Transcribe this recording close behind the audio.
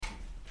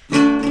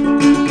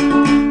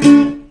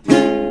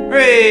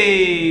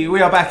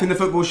We are back in the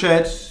football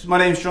shed. My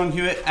name's John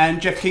Hewitt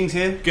and Jeff King's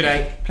here.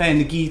 G'day. Playing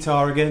the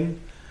guitar again.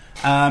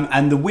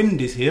 And the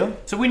wind is here.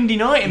 It's a windy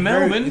night in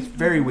Melbourne. It's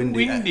very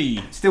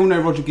windy. Still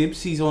no Roger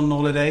Gibbs. He's on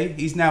holiday.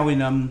 He's now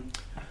in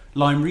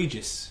Lyme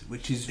Regis,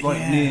 which is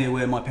right near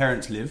where my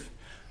parents live.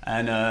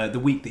 And the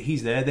week that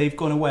he's there, they've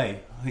gone away.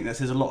 I think that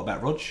says a lot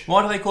about Rog.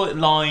 Why do they call it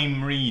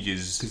Lyme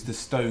Regis? Because the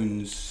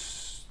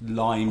stones,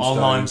 limestone.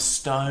 Oh,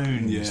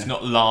 limestones,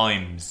 not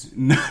limes.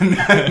 No,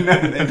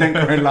 they don't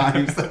grow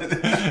limes.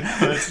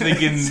 I was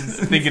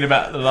thinking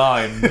about the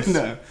limes.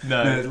 No,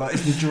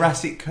 it's the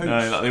Jurassic Coast.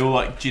 No, like they all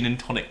like gin and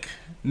tonic.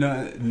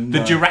 No.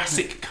 The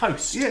Jurassic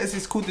Coast. Yes,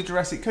 it's called the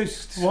Jurassic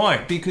Coast. Why?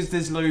 Because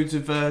there's loads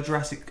of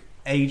Jurassic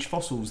age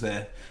fossils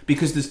there.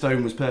 Because the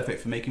stone was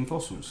perfect for making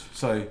fossils.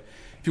 So,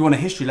 if you want a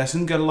history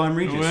lesson, go to Lyme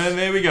Regis. Well,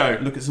 there we go.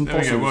 Look at some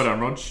fossils. There we go. Well done,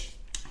 Rog.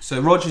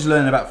 So, Rog is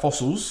learning about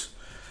fossils.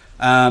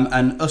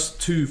 And us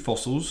two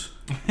fossils.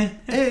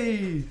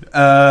 Hey!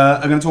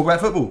 Are going to talk about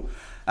football.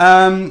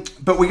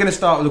 But we're going to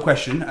start with a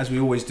question, as we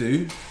always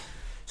do.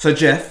 So,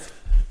 Jeff,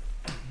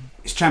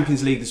 it's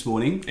Champions League this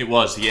morning. It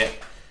was, yeah.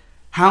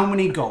 How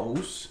many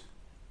goals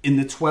in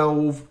the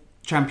 12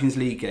 Champions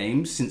League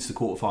games since the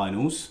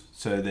quarterfinals?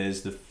 So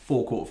there's the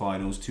 4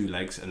 quarterfinals, 2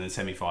 legs, and then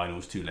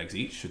semi-finals, 2 legs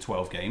each, for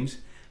 12 games.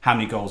 How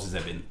many goals has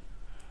there been?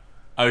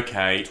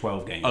 Okay.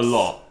 12 games. A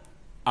lot.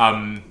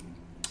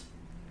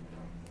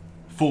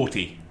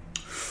 40.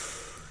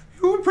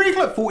 You were pretty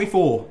close.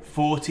 44.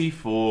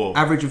 44.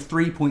 Average of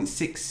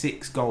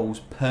 3.66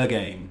 goals per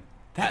game.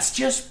 That's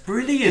just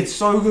brilliant. It's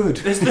so good.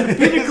 It's the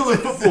pinnacle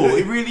of football.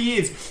 It really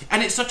is,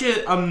 and it's such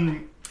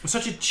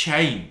a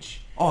change.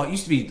 Oh, it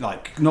used to be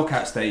like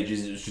knockout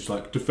stages. It was just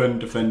like defend,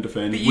 But win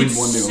 1-0.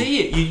 See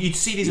it. You'd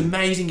see these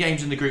amazing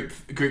games in the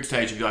group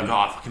stage. You'd be like, oh,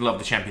 I fucking love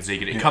the Champions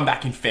League. And it'd come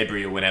back in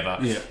February or whenever.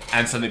 Yeah.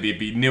 And suddenly it'd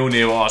be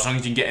 0-0. Oh, as long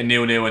as you can get a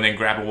 0-0 and then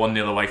grab a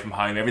 1-0 away from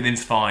home,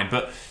 everything's fine.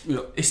 But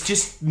it's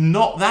just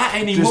not that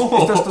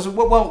anymore. It just doesn't.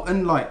 Well,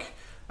 and like,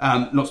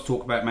 not to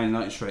talk about Man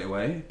United straight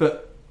away,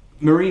 but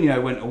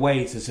Mourinho went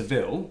away to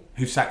Seville,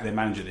 who sacked their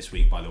manager this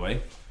week, by the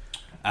way.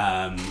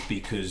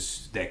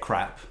 Because they're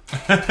crap.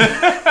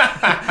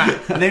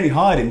 And they only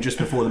hired him just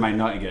before the Man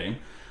United game.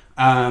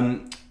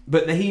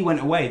 But he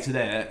went away to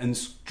there and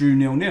drew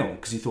 0-0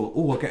 because he thought,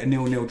 I'll get a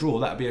 0-0 draw,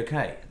 that'd be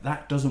okay.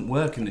 That doesn't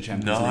work in the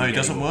Champions League. No, it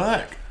doesn't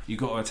work. You've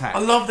got to attack. I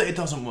love that it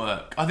doesn't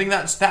work. I think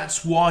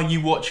that's why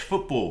you watch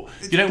football.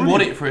 You don't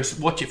watch it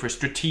for a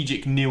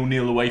strategic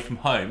 0-0 away from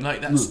home.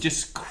 Like, that's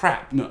just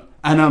crap. No.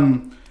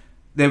 And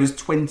there was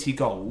 20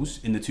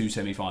 goals in the 2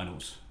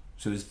 semi-finals.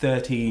 So there's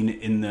 13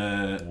 in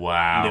the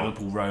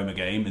Liverpool-Roma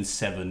game and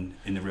 7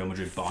 in the Real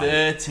Madrid-Bayern.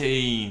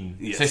 13.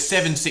 Yes. So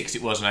 7-6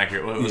 it was an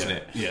aggregate, wasn't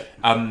it? Yeah.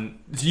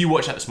 Did you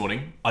watch that this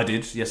morning? I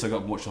did. Yes, I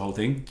got to watch the whole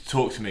thing.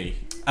 Talk to me.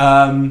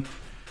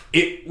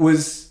 It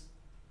was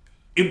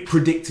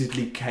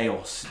predictably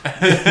chaos.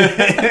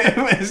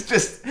 It was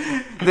just...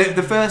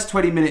 The first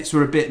 20 minutes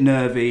were a bit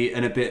nervy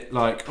and a bit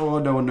like,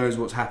 no one knows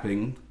what's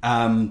happening.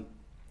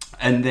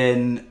 And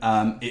then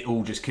it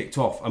all just kicked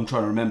off. I'm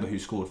trying to remember who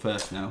scored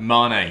first now.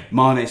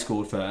 Mane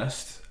scored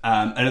first.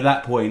 And at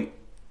that point,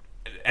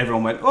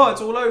 everyone went,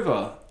 it's all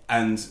over.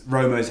 And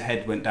Romo's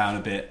head went down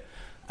a bit.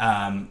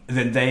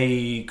 Then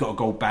they got a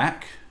goal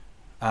back.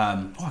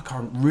 I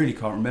can't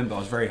remember. I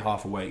was very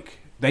half awake.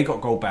 They got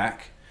a goal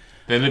back.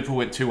 Then Liverpool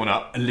went 2-1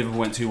 up.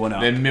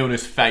 Then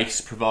Milner's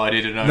face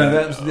provided an own...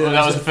 that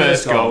was the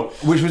first goal.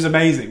 Which was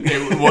amazing.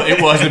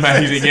 It was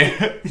amazing,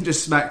 yeah. He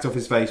just smacked off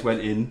his face, went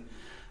in.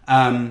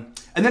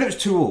 And then it was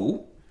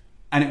 2-2,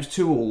 and it was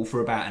 2-2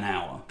 for about an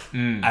hour.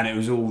 And it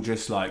was all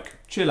just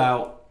like, chill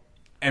out,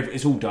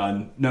 it's all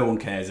done, no one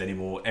cares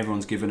anymore,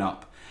 everyone's given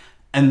up.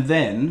 And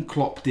then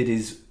Klopp did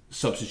his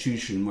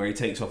substitution where he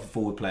takes off a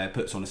forward player,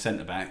 puts on a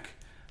centre-back,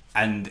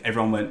 and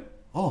everyone went,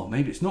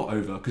 maybe it's not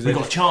over. Because we've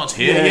got a chance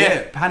here,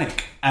 yeah.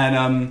 Panic.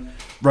 And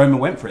Roma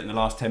went for it in the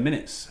last 10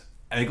 minutes.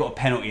 And they got a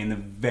penalty in the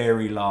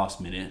very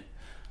last minute.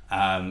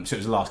 So it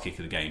was the last kick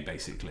of the game,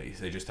 basically.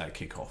 So they just had a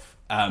kick-off.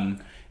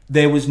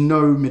 There was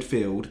no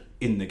midfield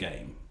in the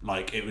game.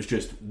 Like, it was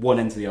just one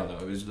end to the other.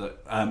 It was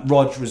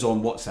Rog was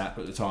on WhatsApp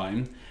at the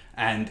time,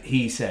 and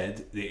he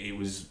said that it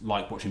was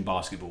like watching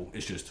basketball.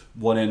 It's just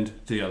one end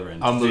to the other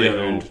end,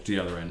 unbelievable, to the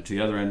other end, to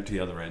the other end, to the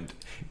other end.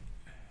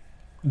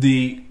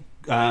 The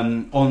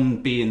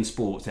on beIN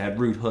Sports, they had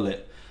Ruud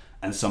Gullit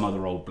and some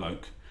other old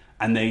bloke,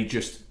 and they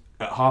just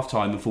at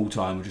half-time and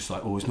full-time were just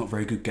like, it's not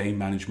very good game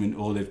management,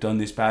 or they've done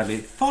this badly.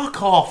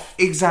 Fuck off.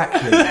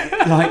 Exactly.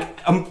 Like,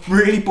 I'm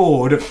really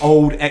bored of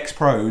old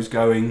ex-pros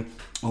going,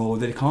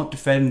 they can't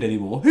defend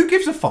anymore. Who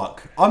gives a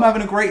fuck? I'm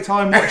having a great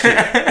time watching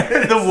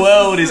it. The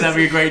world is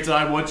having a great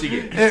time watching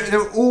it.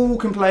 They're all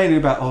complaining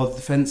about, the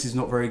defence is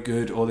not very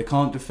good, or they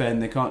can't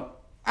defend, they can't...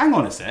 Hang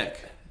on a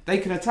sec. They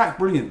can attack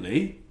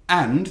brilliantly,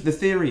 and the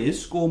theory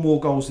is, score more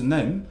goals than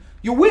them,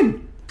 you'll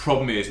win.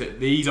 Problem is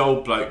that these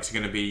old blokes are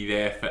going to be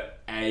there for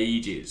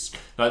ages.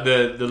 Like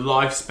the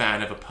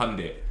lifespan of a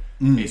pundit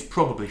is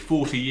probably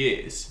 40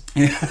 years,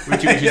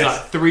 which is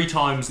like 3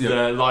 times the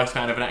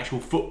lifespan of an actual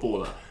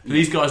footballer. So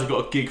these guys have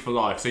got a gig for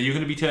life. So you're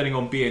going to be turning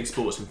on BN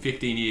Sports in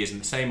 15 years, and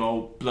the same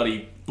old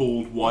bloody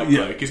bald white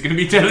bloke is going to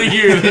be telling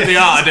you that the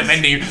art of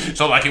defending it's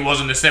not like it was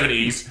in the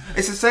 70s.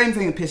 It's the same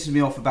thing that pisses me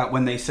off about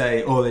when they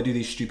say, oh, they do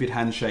these stupid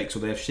handshakes or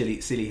they have silly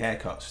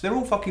haircuts. They're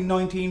all fucking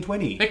 19,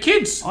 20. They're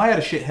kids. I had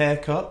a shit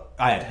haircut.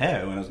 I had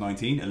hair when I was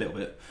 19, a little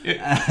bit.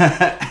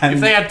 If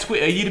they had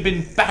Twitter, you'd have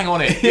been bang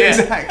on it. Yeah.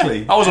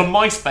 Exactly. I was on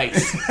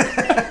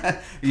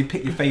MySpace. You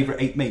pick your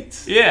favourite 8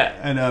 mates. Yeah.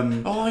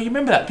 And oh, you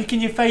remember that?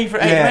 Picking your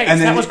favourite 8 mates.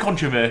 And that was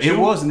controversial. It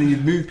was, and then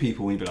you'd move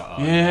people and you'd be like,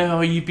 oh. Yeah,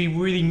 or you'd be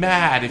really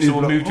mad if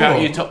someone moved out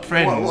of your top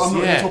friends. Well, I'm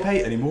not in the top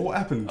 8 anymore. What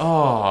happened?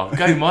 Oh,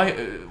 go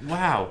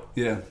wow.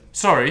 Yeah.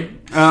 Sorry.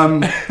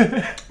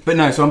 But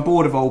no, so I'm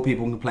bored of old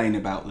people complaining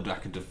about the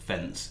lack of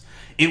defence.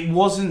 It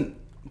wasn't,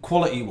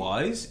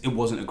 quality-wise, it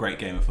wasn't a great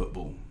game of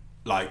football.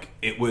 Like,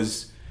 it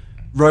was...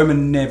 Roma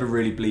never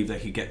really believed they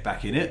could get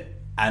back in it,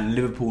 and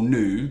Liverpool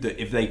knew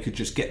that if they could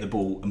just get the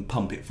ball and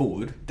pump it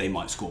forward, they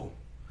might score.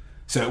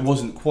 So it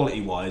wasn't,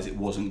 quality-wise, it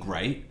wasn't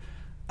great,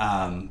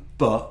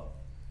 but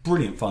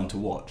brilliant fun to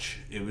watch.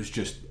 It was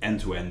just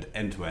end-to-end,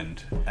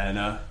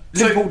 and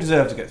Liverpool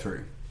deserved to get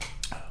through.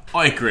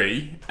 I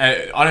agree.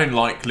 I don't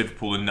like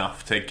Liverpool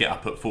enough to get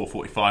up at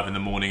 4:45 in the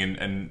morning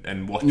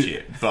and watch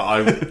it,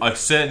 but I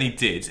certainly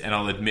did, and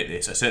I'll admit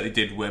this. I certainly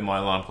did when my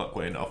alarm clock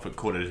went off at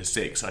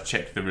 6:45. I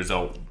checked the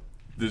result,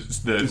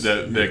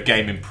 the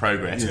game in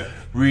progress,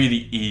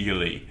 really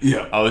eagerly.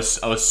 Yeah, I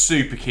was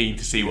super keen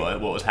to see what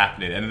was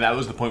happening, and that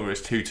was the point where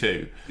it's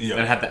 2-2. Yeah,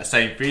 and I had that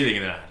same feeling,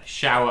 and then I had a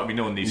shower. I mean,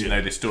 no one needs to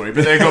know this story,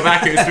 but then I got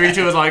back, it was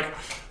 3-2. I was like,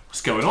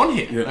 what's going on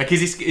here? Yeah. Like,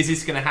 is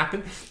this going to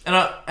happen? And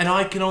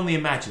I can only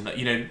imagine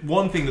that,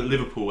 one thing that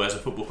Liverpool as a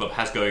football club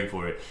has going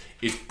for it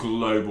is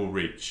global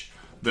reach.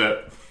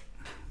 That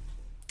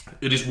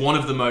it is one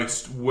of the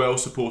most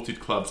well-supported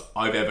clubs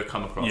I've ever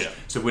come across. Yeah.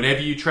 So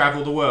whenever you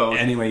travel the world,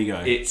 anywhere you go,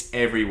 it's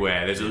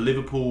everywhere. There's a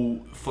Liverpool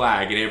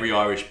flag in every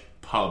Irish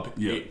pub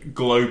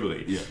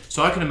globally. Yeah.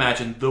 So I can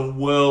imagine the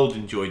world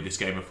enjoyed this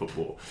game of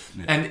football.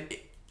 Yeah. And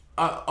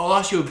I'll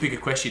ask you a bigger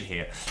question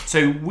here.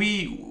 So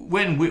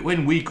when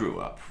we grew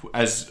up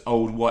as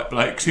old white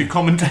blokes who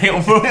commentate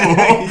on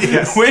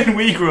football, when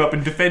we grew up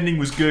and defending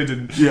was good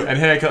and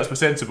haircuts were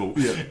sensible,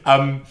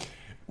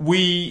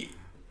 we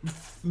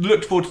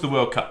looked forward to the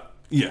World Cup.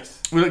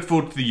 Yes. We looked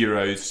forward to the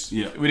Euros.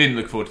 Yeah. We didn't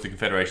look forward to the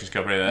Confederations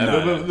Cup or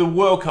anything. No. The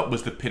World Cup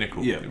was the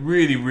pinnacle. Yeah. It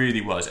really,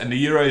 really was. And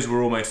the Euros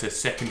were almost a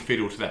second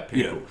fiddle to that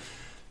pinnacle. Yeah.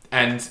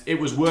 And it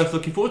was worth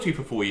looking forward to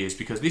for 4 years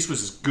because this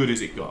was as good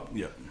as it got.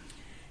 Yeah.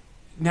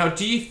 Now,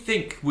 do you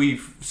think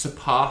we've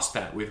surpassed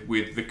that with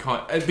the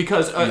kind?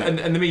 Because and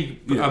let me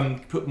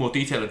put more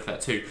detail into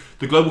that too.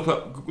 The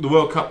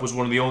World Cup was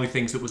one of the only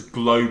things that was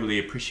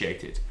globally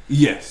appreciated.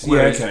 Yes.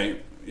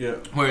 Yeah.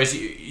 Whereas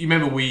you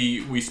remember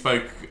we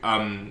spoke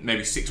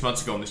maybe 6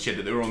 months ago on this shed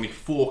that there were only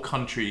 4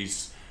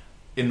 countries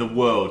in the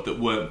world that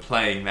weren't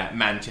playing that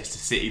Manchester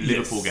City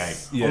Liverpool game.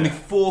 Yeah. Only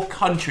 4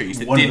 countries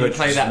that didn't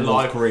play that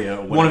live.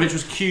 Korea, one of which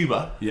was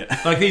Cuba. Yeah.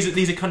 Like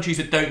these are countries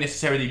that don't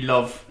necessarily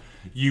love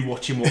you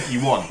watching what you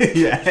want.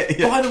 Yeah.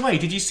 By the way,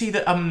 did you see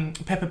that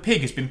Peppa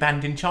Pig has been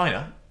banned in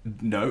China?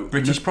 No.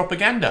 British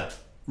propaganda.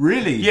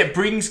 Really? Yeah, it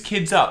brings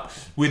kids up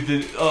with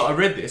the... I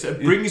read this.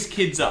 It brings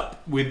kids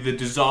up with the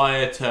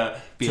desire to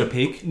a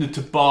pig?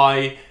 To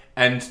buy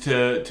and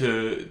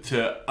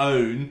to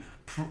own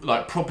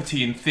like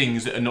property and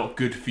things that are not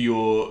good for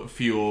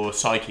your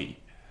psyche.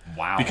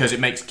 Wow. Because it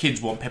makes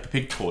kids want Peppa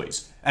Pig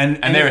toys.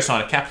 And they're a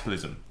sign of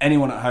capitalism.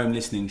 Anyone at home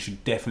listening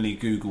should definitely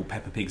Google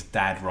Peppa Pig's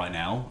dad right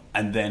now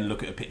and then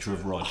look at a picture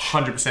of Rog.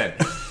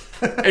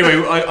 100%.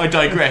 Anyway, I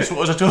digress. What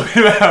was I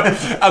talking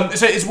about?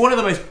 So it's one of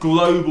the most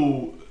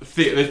global...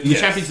 The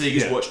Champions League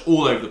is watched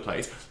all over the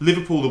place.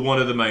 Liverpool are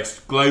one of the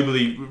most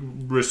globally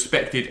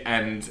respected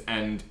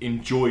and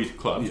enjoyed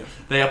clubs. Yeah.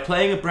 They are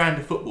playing a brand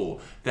of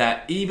football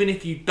that even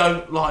if you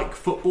don't like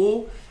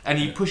football and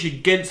you push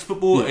against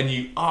football and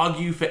you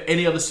argue for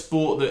any other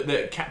sport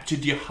that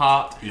captured your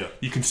heart,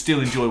 you can still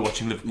enjoy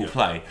watching Liverpool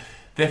play.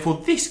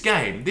 Therefore, this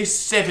game,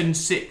 this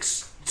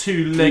 7-6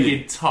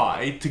 two-legged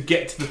tie to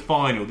get to the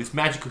final, this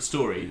magical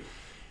story,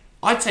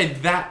 I'd say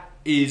that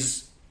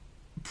is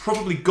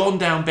probably gone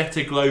down better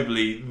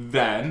globally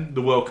than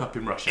the World Cup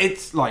in Russia.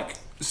 It's like,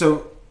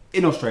 so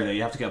in Australia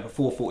you have to get up at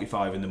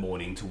 4:45 in the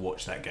morning to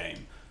watch that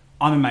game.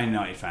 I'm a Man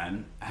United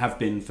fan, have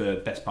been for the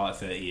best part of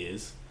 30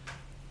 years,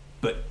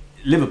 but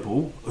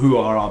Liverpool, who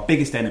are our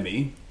biggest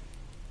enemy,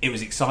 it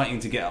was exciting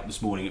to get up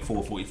this morning at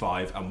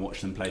 4:45 and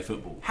watch them play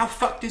football. How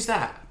fucked is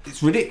that?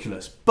 It's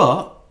ridiculous,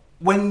 but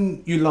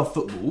when you love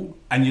football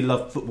and you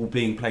love football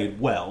being played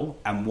well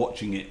and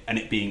watching it and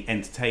it being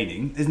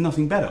entertaining, there's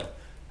nothing better.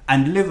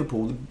 And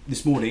Liverpool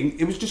this morning,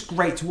 it was just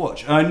great to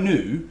watch. And I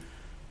knew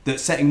that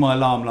setting my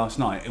alarm last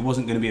night, it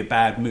wasn't going to be a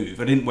bad move.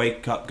 I didn't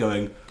wake up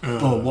going,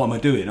 oh, what am I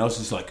doing? I was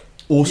just like,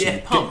 awesome,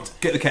 pumped.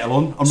 Get the kettle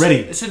on, I'm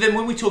ready. So then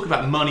when we talk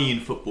about money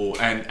in football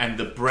and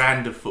the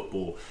brand of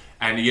football,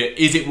 and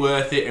is it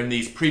worth it, and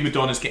these prima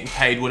donnas getting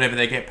paid whatever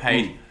they get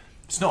paid,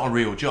 it's not a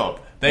real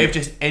job. They've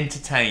just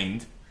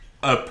entertained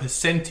a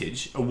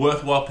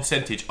worthwhile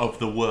percentage of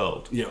the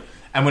world. Yeah.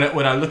 And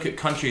when I look at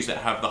countries that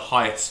have the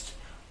highest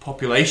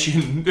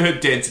population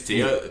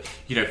density,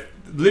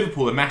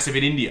 Liverpool are massive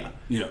in India.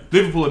 Yeah.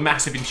 Liverpool are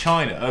massive in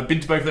China. I've been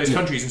to both of those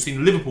countries and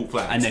seen Liverpool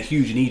flags. And they're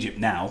huge in Egypt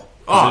now.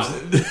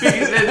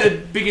 They're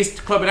the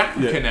biggest club in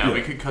Africa now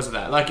because of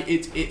that. Like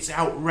it's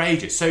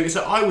outrageous.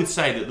 So I would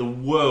say that the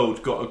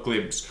world got a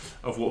glimpse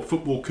of what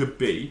football could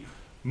be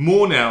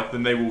more now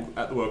than they will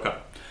at the World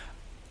Cup.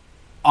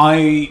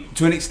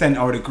 To an extent,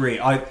 I would agree.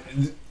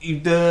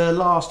 The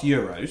last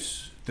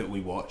Euros that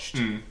we watched,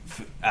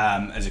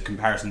 as a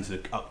comparison to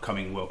the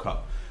upcoming World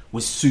Cup,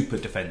 was super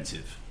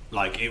defensive.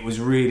 Like, it was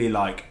really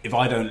like, if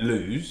I don't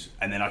lose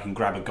and then I can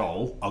grab a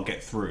goal, I'll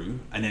get through.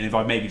 And then if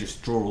I maybe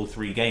just draw all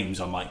 3 games,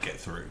 I might get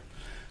through.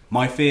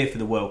 My fear for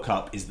the World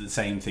Cup is that the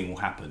same thing will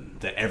happen.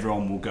 That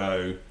everyone will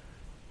go,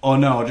 oh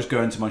no, I'll just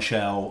go into my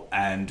shell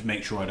and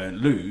make sure I don't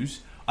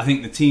lose. I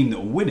think the team that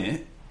will win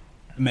it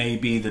may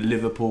be the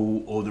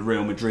Liverpool or the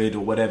Real Madrid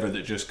or whatever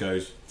that just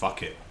goes,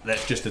 fuck it,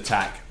 let's just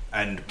attack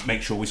and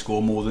make sure we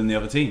score more than the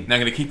other team. Now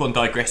I'm going to keep on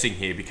digressing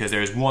here because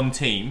there is one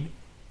team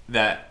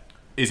that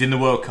is in the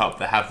World Cup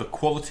that have the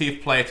quality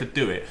of player to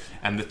do it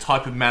and the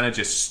type of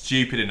manager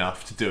stupid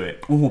enough to do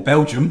it. Oh,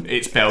 Belgium.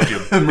 It's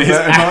Belgium. It's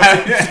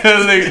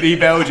absolutely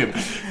Belgium.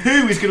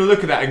 Who is going to look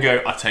at that and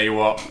go, I tell you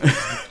what,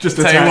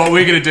 what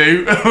we're going to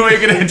do.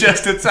 We're going to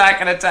just attack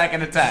and attack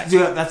and attack.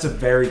 Yeah, that's a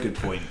very good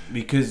point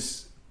because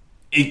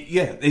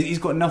he's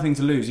got nothing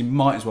to lose. He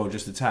might as well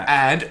just attack.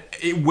 And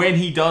when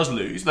he does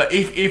lose, like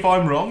if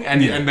I'm wrong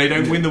and they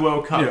don't win the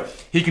World Cup,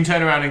 he can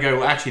turn around and go,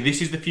 well, actually,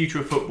 this is the future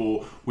of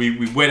football.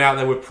 We went out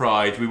there with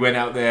pride. We went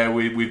out there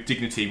with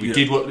dignity. We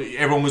did what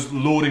everyone was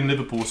lauding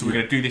Liverpool, so we're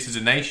going to do this as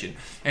a nation.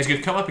 And he's going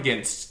to come up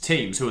against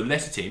teams who are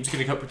lesser teams. He's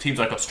going to come up with teams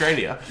like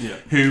Australia,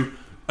 who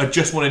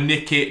just want to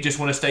nick it, just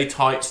want to stay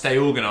tight, stay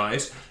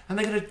organised, and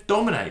they're going to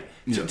dominate.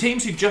 So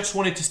teams who just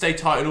wanted to stay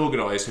tight and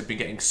organised have been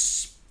getting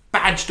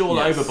badged all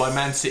over by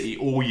Man City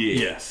all year.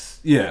 Yes.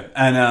 Yeah,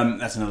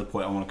 and that's another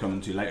point I want to come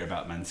into later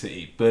about Man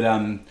City. But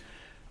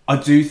I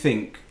do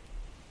think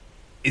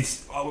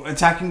it's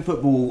attacking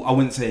football. I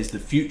wouldn't say it's the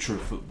future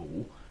of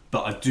football,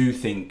 but I do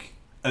think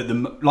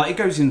it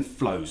goes in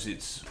flows.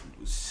 It's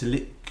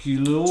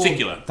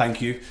Secular.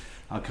 Thank you.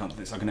 I can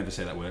never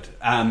say that word.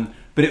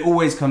 But it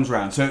always comes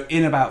around. So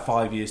in about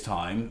 5 years'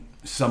 time,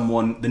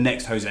 the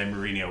next Jose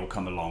Mourinho will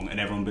come along, and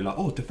everyone will be like,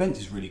 "Oh, defense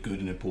is really good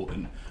and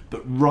important."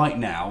 But right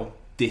now,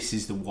 this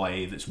is the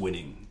way that's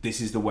winning.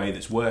 This is the way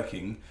that's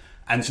working.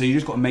 And so you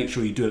just got to make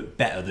sure you do it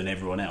better than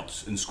everyone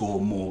else and score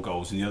more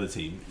goals than the other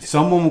team.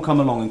 Someone will come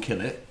along and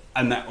kill it,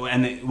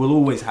 and it will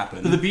always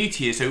happen. But the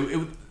beauty is,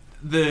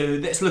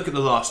 let's look at the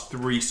last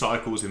 3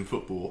 cycles in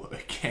football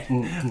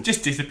again.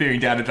 Just disappearing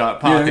down a dark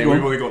path here.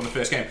 We've only got in the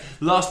first game.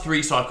 The last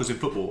 3 cycles in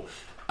football.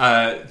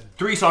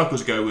 3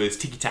 cycles ago was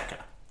tiki-taka.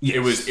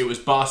 Yes. It was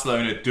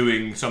Barcelona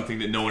doing something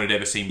that no one had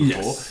ever seen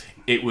before.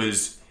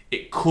 Yes.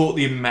 It caught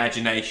the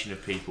imagination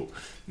of people.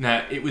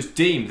 Now, it was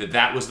deemed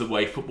that was the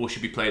way football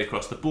should be played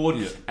across the board,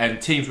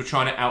 and teams were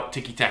trying to out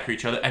tiki-taka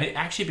each other, and it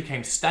actually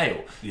became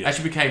stale. It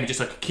actually became just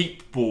like a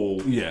keep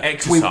ball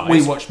exercise.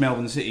 We watched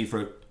Melbourne City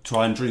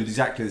try and do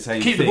exactly the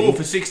same thing. Keep the ball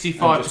for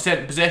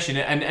 65% possession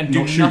and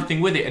do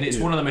nothing with it, and it's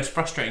one of the most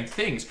frustrating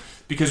things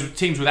because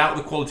teams without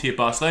the quality of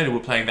Barcelona were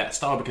playing that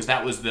style because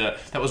that was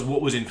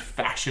what was in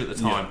fashion at the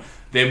time.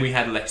 Then we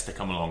had Leicester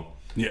come along.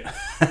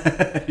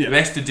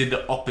 Leicester did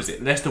the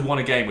opposite. Leicester won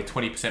a game with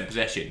 20%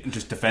 possession.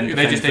 Just defend.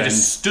 They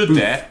just stood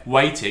there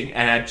waiting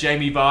and had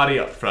Jamie Vardy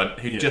up front,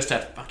 who just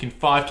had fucking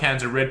 5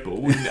 cans of Red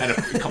Bull and a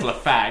couple of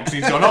fags. And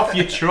he's gone off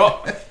your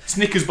trot,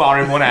 Snickers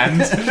bar in one hand,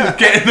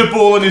 getting the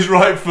ball on his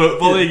right foot,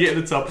 volleying it at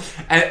the top,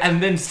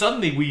 and then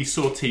suddenly we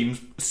saw teams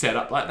set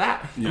up like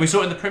that. And we saw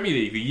it in the Premier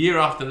League the year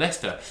after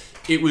Leicester.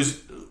 It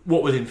was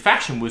what was in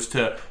fashion was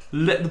to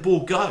let the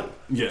ball go,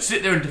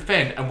 sit there and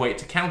defend and wait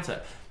to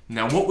counter.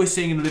 Now, what we're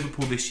seeing in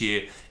Liverpool this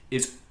year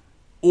is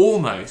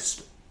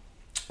almost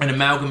an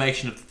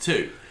amalgamation of the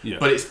two,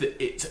 but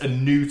it's a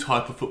new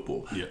type of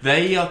football.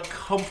 They are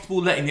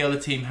comfortable letting the other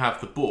team have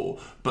the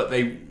ball, but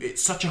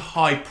it's such a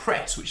high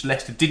press, which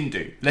Leicester didn't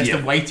do.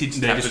 Leicester waited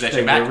to have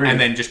possession back and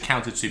then just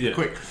countered super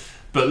quick.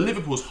 But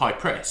Liverpool's high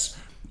press,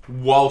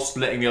 whilst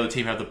letting the other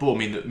team have the ball,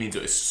 means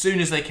that as soon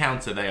as they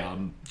counter, they are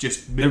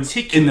just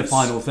meticulous. In the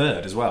final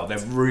third as well. They're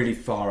really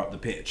far up the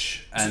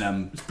pitch.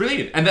 And it's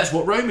brilliant. And that's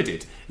what Roma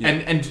did.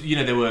 And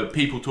there were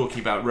people talking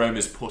about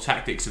Roma's poor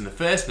tactics in the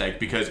first leg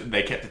because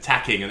they kept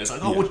attacking, and it's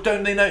like, well,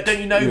 don't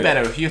you know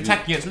better? If you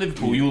attack against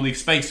Liverpool, you'll leave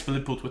space for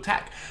Liverpool to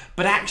attack.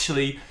 But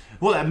actually,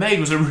 what that made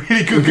was a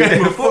really good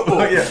game of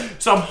football.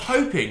 So I'm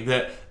hoping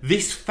that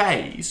this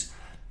phase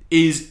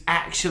is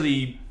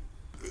actually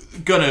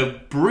going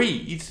to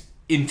breed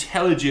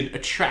intelligent,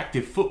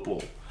 attractive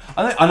football.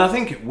 And I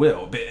think it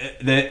will, but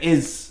there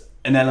is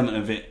an element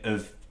of it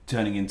of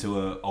turning into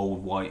an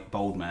old white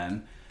bold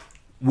man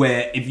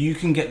where if you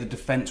can get the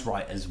defence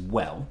right as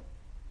well,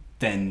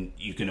 then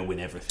you're going to win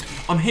everything.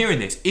 I'm hearing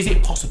this. Is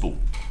it possible?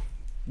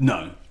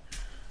 No.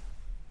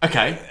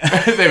 Okay,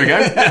 there we go.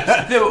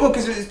 Well,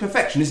 because it's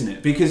perfection, isn't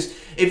it? Because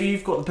if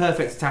you've got the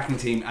perfect attacking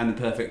team and the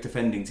perfect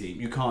defending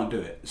team, you can't do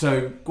it.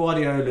 So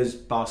Guardiola's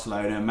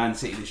Barcelona, Man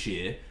City this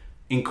year,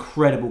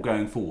 incredible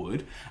going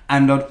forward.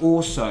 And I'd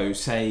also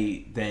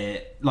say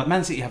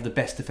Man City have the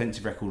best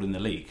defensive record in the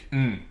league.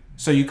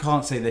 So you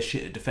can't say they're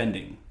shit at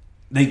defending.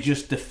 They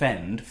just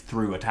defend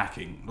through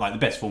attacking. Like, the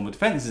best form of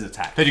defence is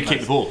attack. They do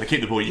keep the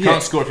ball. You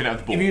can't score if you don't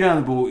have the ball. If you don't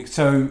have the ball,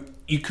 so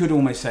you could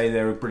almost say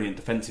they're a brilliant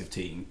defensive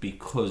team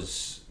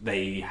because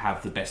they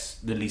have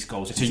the least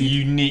goals. It's a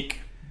unique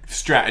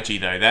strategy,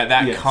 though.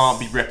 That yes. can't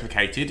be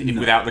replicated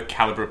without the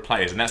calibre of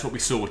players, and that's what we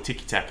saw with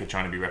tiki-taka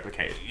trying to be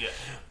replicated. Yeah.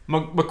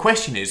 My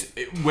question is,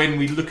 when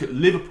we look at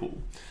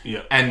Liverpool,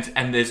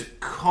 and there's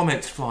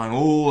comments flying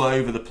all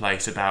over the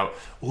place about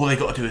all they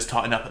got to do is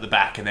tighten up at the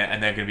back and they're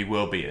going to be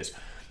world beaters.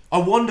 I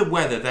wonder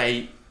whether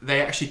they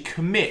actually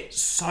commit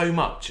so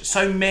much,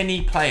 so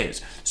many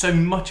players, so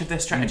much of their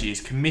strategy is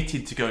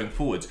committed to going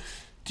forwards.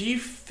 Do you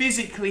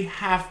physically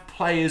have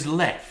players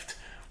left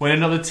when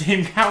another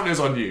team counters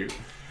on you?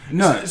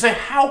 No. So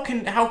how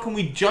can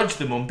we judge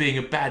them on being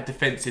a bad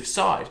defensive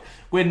side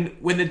when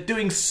they're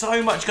doing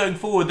so much going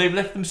forward? They've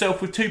left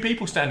themselves with two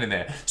people standing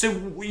there.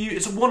 So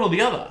it's one or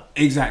the other.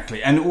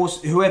 Exactly, and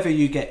also whoever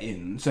you get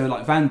in. So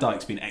like Van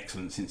Dijk's been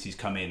excellent since he's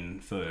come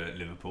in for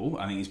Liverpool.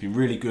 I think he's been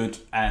really good,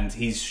 and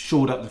he's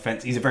shored up the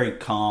defence. He's a very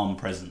calm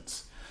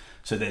presence.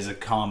 So there's a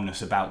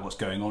calmness about what's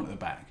going on at the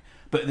back.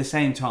 But at the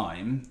same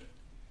time,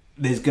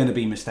 there's going to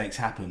be mistakes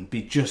happen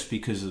just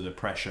because of the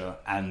pressure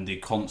and the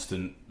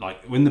constant,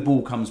 like, when the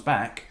ball comes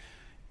back,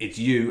 it's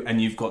you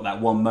and you've got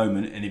that one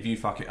moment, and if you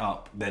fuck it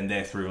up, then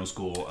they're through on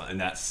score, and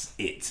that's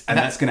it. And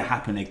that's going to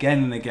happen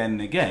again and again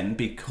and again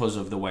because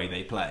of the way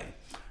they play.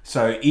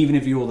 So even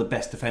if you're the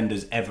best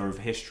defenders ever of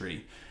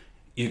history,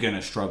 you're going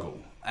to struggle.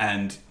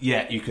 And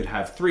you could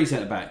have 3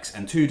 centre-backs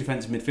and 2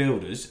 defensive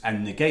midfielders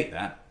and negate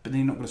that, but then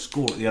you're not going to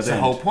score at the other end. That's the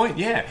whole point,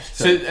 yeah.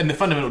 So, and the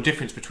fundamental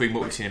difference between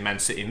what we've seen in Man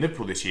City and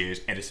Liverpool this year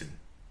is Edison.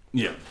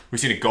 Yeah. We've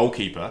seen a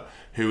goalkeeper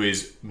who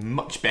is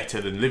much better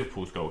than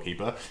Liverpool's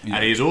goalkeeper,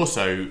 and he is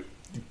also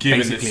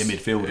basically a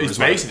midfielder. He's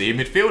basically a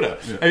midfielder.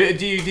 Yeah.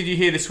 Did you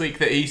hear this week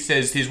that he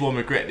says his one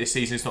regret this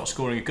season is not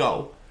scoring a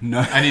goal? No.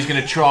 And he's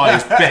going to try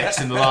his best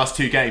in the last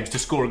 2 games to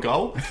score a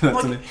goal?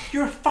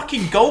 You're a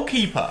fucking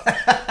goalkeeper.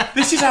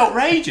 This is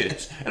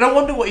outrageous. And I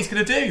wonder what he's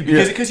going to do,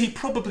 because he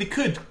probably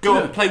could go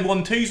up and play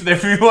 1-2s with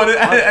everyone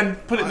and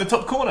put it in the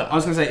top corner. I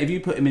was going to say, if you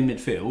put him in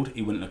midfield,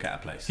 he wouldn't look out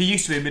of place. He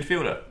used to be a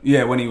midfielder.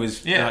 Yeah, when he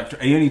was... Yeah.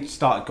 He only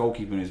started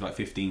goalkeeping when he was like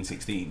 15,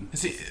 16.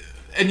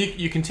 And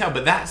you can tell,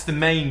 but that's the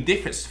main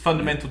difference,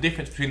 fundamental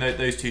difference between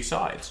those two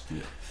sides.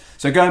 Yeah.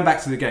 So going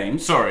back to the game...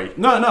 Sorry.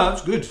 No,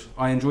 that's good.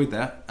 I enjoyed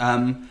that.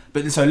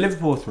 So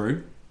Liverpool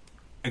through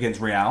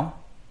against Real.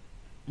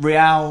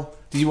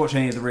 Did you watch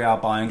any of the Real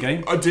Bayern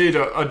game? I did.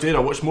 I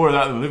watched more of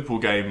that than the Liverpool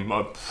game.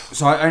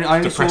 So I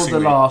only saw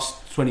the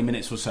last 20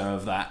 minutes or so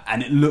of that,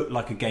 and it looked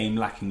like a game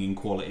lacking in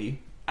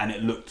quality, and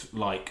it looked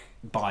like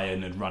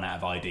Bayern had run out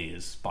of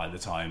ideas by the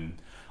time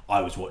I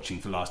was watching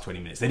for the last 20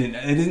 minutes. They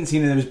didn't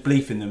seem there was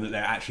belief in them that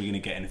they're actually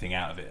going to get anything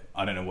out of it.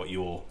 I don't know what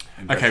your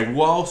impression. Okay,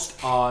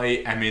 whilst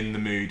I am in the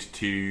mood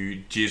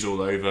to jizz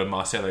all over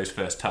Marcelo's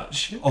first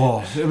touch.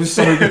 Oh, it was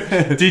so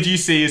good. Did you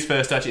see his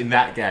first touch in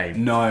that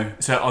game? No.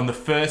 So on the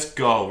first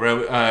goal,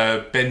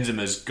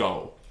 Benzema's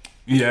goal.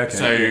 Yeah, okay.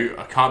 So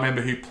I can't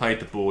remember who played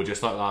the ball,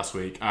 just like last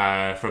week,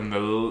 from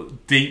the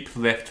deep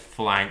left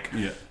flank.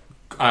 Yeah.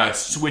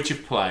 Switch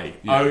of play,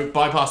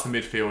 bypass the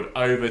midfield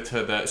over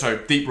to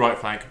the deep right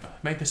flank.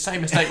 Made the same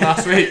mistake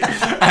last week,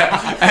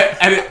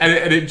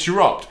 and it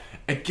dropped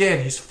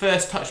again. His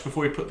first touch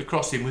before he put the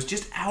cross in was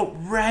just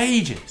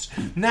outrageous.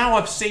 Now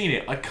I've seen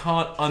it, I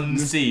can't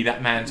unsee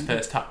that man's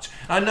first touch.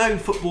 I know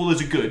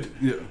footballers are good,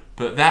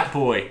 but that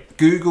boy.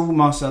 Google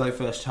Marcelo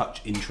first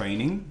touch in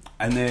training,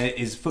 and there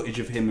is footage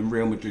of him in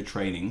Real Madrid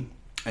training,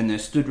 and they're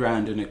stood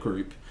round in a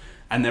group,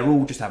 and they're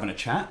all just having a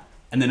chat.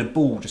 And then a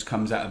ball just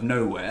comes out of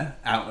nowhere,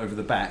 out over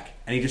the back,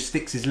 and he just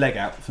sticks his leg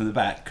out from the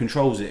back,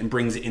 controls it, and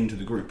brings it into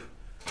the group.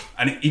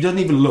 And he doesn't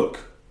even look.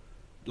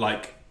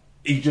 Like,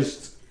 it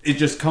just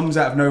comes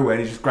out of nowhere,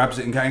 and he just grabs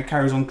it and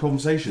carries on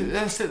conversation.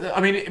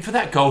 I mean, for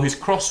that goal, his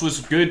cross was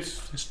good.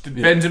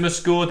 Benzema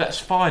scored, that's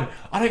fine.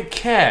 I don't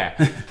care.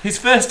 His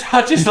first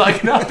touch is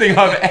like nothing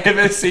I've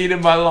ever seen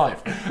in my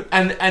life.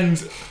 And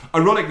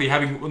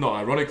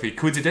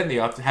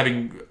coincidentally, after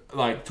having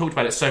talked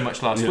about it so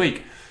much last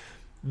week,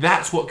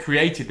 that's what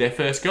created their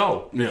first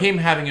goal. Yeah. Him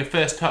having a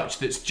first touch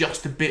that's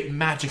just a bit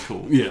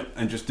magical. Yeah,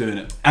 and just doing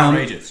it.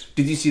 Outrageous.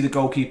 Did you see the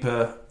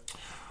goalkeeper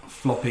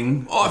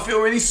flopping? Oh, I feel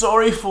really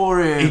sorry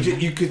for him.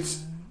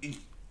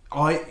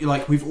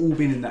 We've all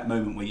been in that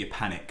moment where you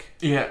panic.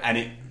 Yeah. And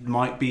it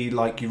might be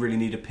like you really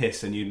need a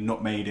piss and you've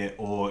not made it,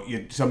 or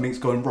something's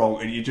gone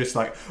wrong and you're just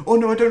like, oh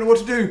no, I don't know what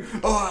to do.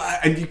 Oh,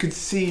 and you could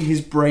see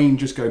his brain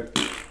just go...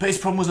 But his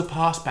problem was a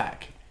pass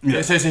back.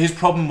 Yeah. So his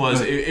problem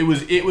was, it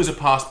was a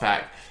pass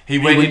back. He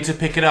went in to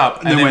pick it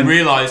up and then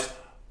realised,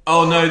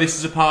 oh no, this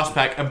is a pass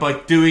back. And by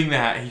doing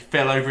that, he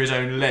fell over his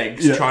own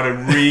legs trying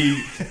to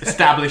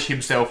re-establish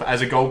himself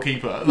as a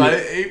goalkeeper.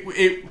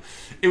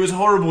 It was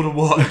horrible to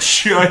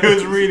watch. It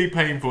was really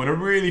painful, and I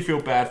really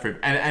feel bad for him.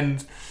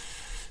 And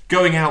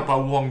going out by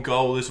one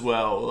goal as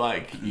well.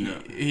 Like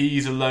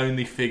he's a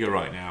lonely figure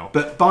right now.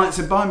 But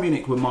Bayern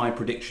Munich were my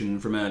prediction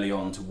from early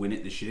on to win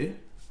it this year.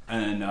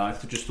 And I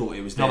just thought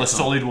it was not a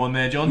solid one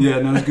there, John. Yeah,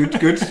 no,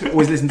 good.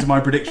 Always listen to my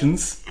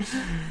predictions.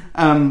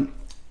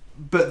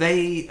 But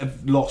they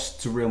have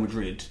lost to Real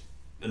Madrid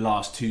the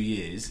last 2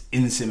 years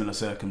in similar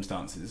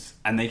circumstances,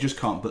 and they just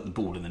can't put the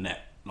ball in the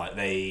net. Like,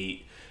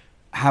 they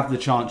have the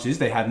chances.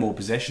 They had more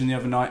possession the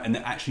other night, and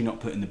they're actually not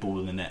putting the ball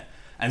in the net.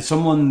 And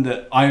someone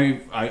that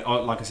I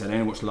like I said, I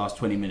only watched the last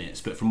 20 minutes,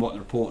 but from what the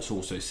reports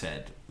also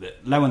said,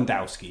 that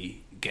Lewandowski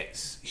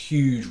gets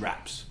huge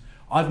raps.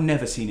 I've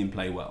never seen him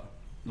play well.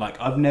 Like,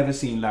 I've never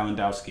seen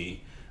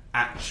Lewandowski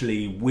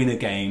actually win a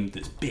game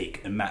that's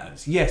big and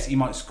matters. Yes, he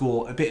might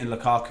score a bit in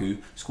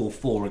Lukaku, score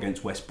 4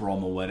 against West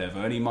Brom or whatever,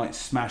 and he might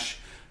smash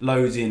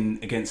loads in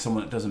against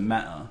someone that doesn't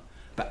matter.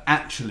 But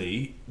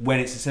actually, when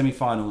it's a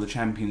semi-final of the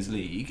Champions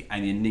League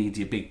and you need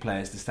your big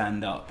players to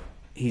stand up,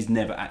 he's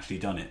never actually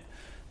done it.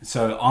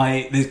 So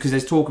because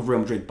there's talk of Real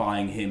Madrid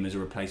buying him as a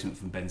replacement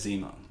for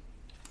Benzema,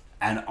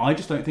 and I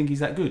just don't think he's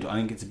that good. I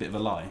think it's a bit of a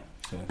lie.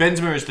 So.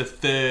 Benzema is the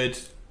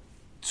 3rd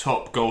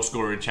top goal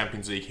scorer in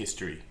Champions League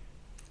history.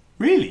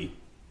 Really?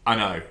 I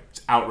know.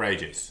 It's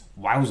outrageous.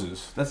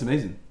 Wowzers. That's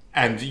amazing.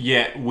 And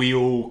yet we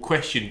all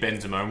question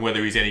Benzema and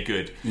whether he's any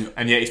good. Yeah.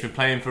 And yet he's been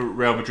playing for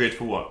Real Madrid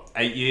for what?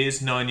 8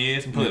 years? 9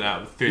 years? I'm pulling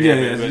out 3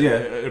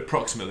 years,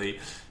 approximately.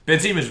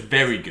 Benzema's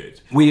very good.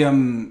 We,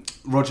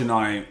 Roger and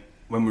I,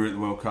 when we were at the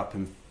World Cup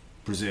in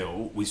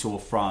Brazil, we saw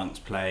France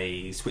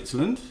play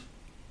Switzerland,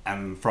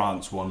 and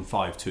France won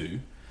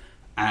 5-2.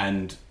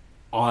 And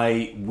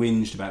I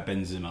whinged about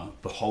Benzema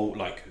the whole,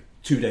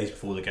 2 days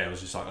before the game. I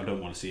was just like, I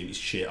don't want to see him. He's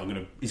shit.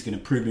 He's gonna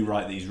prove me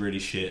right that he's really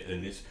shit.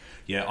 And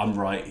I'm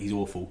right. He's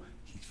awful.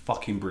 He's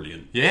fucking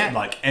brilliant. Yeah.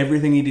 Like,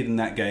 everything he did in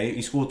that game,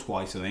 he scored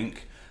twice, I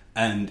think,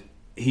 and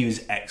he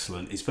was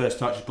excellent. His first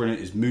touch is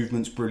brilliant. His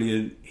movement's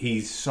brilliant.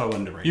 He's so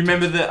underrated. You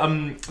remember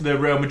the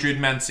Real Madrid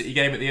Man City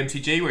game at the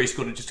MTG where he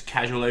scored just a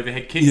casual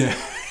overhead kick? Yeah.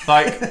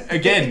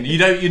 Again,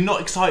 you're not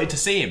excited to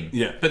see him.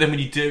 Yeah. But then when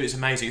you do, it's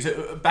amazing.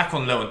 So back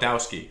on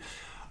Lewandowski,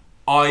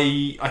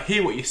 I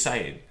hear what you're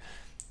saying.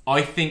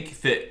 I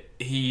think that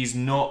he's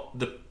not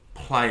the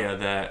player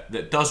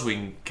that does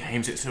win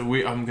games.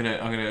 I'm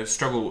gonna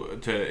struggle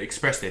to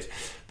express this,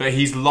 but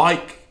he's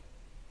like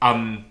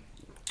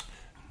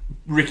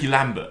Ricky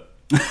Lambert,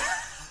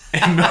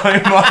 in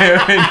my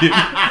opinion.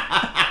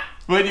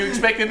 Weren't you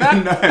expecting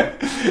that?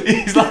 No.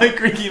 He's like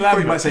Ricky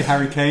Lambert. You might say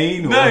Harry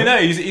Kane. Or... No.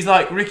 He's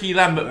like Ricky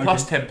Lambert okay.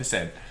 plus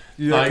 10%.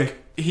 Yeah, okay.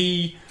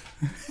 He.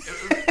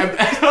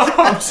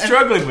 I'm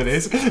struggling with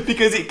this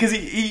because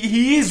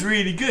he is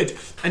really good,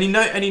 and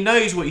he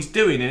knows what he's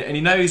doing, and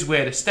he knows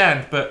where to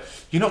stand. But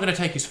you're not going to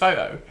take his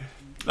photo.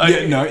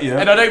 And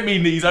I don't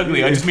mean that he's ugly.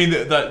 Yeah. I just mean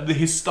that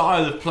his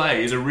style of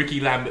play is a Ricky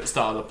Lambert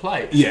style of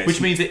play. Yes.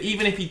 Which means that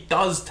even if he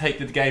does take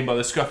the game by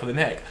the scruff of the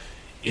neck,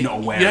 you're not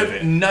aware of it. You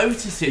don't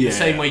notice it the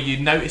same way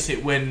you notice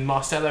it when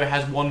Marcelo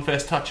has one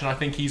first touch, and I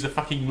think he's a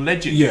fucking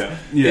legend. Yeah.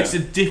 It's a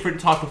different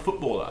type of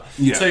footballer.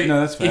 Yeah. So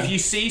that's fair. if you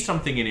see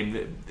something in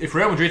him, if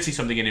Real Madrid see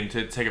something in him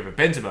to take over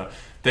Benzema,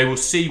 they will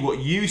see what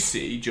you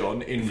see,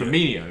 John, in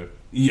Firmino.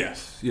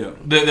 Yes. Yeah.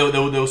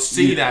 They'll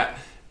see that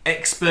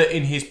expert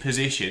in his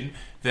position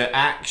that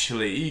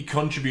actually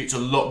contributes a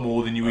lot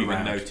more than you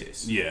even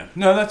notice. Yeah.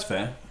 No, that's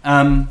fair.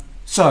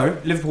 So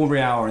Liverpool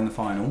Real are in the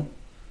final.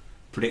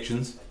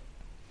 Predictions?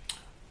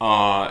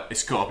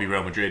 It's got to be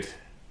Real Madrid.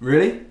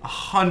 Really?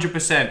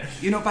 100%.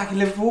 You're not backing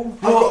Liverpool?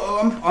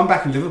 Well, I'm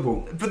backing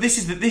Liverpool. But this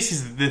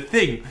is the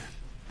thing.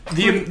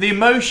 The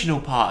emotional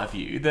part of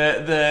you.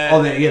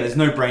 There's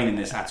no brain in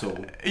this at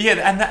all.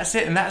 Yeah, and that's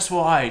it, and that's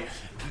why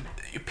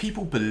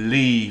people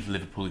believe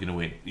Liverpool are going to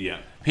win. Yeah.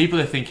 People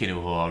are thinking,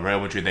 Real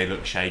Madrid, they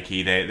look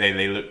shaky.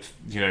 They looked,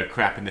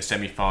 crap in the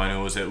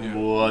semi-finals.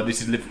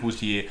 This is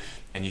Liverpool's year,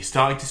 and you're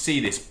starting to see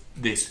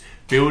this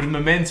build of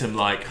momentum,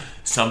 like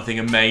something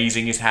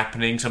amazing is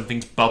happening,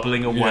 something's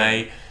bubbling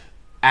away. Yeah.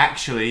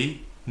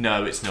 Actually,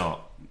 no, it's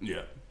not.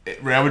 Yeah.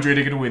 Real Madrid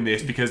are going to win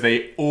this because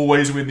they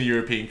always win the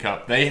European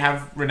Cup. They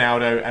have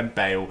Ronaldo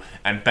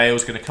and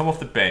Bale's going to come off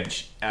the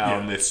bench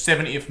on the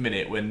 70th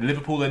minute when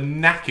Liverpool are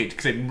knackered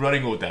because they've been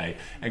running all day,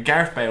 and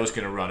Gareth Bale's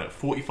going to run at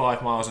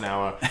 45 miles an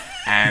hour,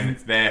 and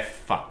they're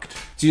fucked.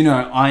 Do you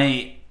know,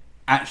 I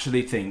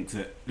actually think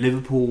that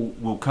Liverpool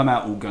will come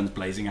out all guns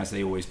blazing, as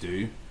they always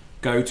do,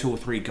 go 2 or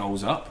 3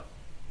 goals up,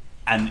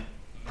 and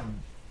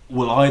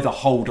will either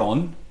hold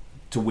on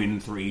to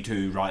win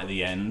 3-2 right at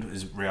the end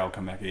as Real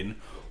come back in,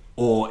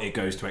 or it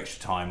goes to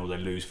extra time, or they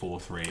lose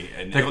 4-3.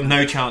 And they've got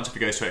no chance if it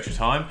goes to extra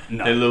time.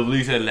 No. They'll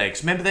lose their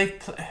legs. Remember,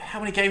 how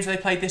many games have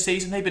they played this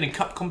season? They've been in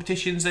cup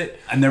competitions.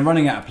 And they're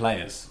running out of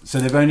players. So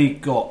they've only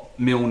got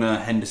Milner,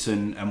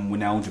 Henderson and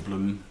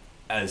Wijnaldum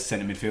as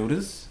centre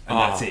midfielders, and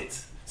that's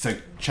it. So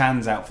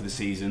Chan's out for the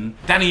season.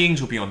 Danny Ings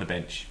will be on the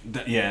bench.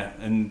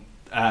 And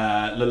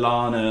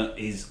Lallana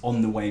is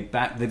on the way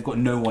back. They've got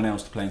no one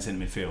else to play in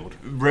centre midfield.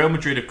 Real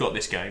Madrid have got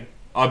this game.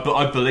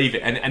 I believe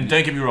it, and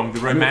don't get me wrong,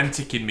 the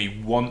romantic in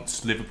me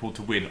wants Liverpool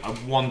to win. I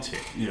want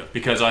it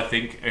because I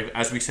think,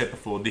 as we said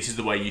before, this is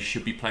the way you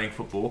should be playing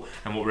football,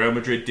 and what Real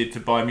Madrid did to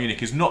Bayern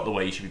Munich is not the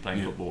way you should be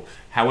playing football.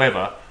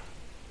 However,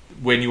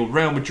 when you're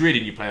Real Madrid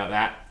and you play like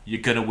that,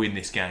 you're going to win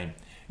this game.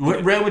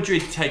 Real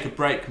Madrid take a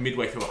break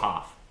midway through a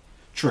half.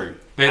 True.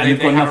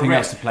 They've got nothing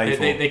else to play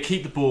for. They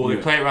keep the ball, they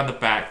play it around the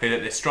back, they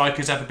let their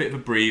strikers have a bit of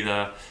a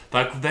breather.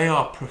 Like, they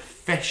are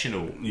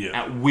professional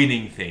at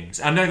winning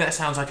things. I know that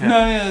sounds like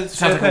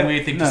a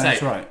weird thing to say.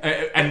 That's right.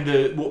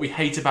 And what we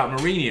hate about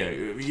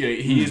Mourinho,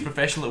 he is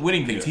professional at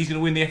winning things. He's going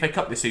to win the FA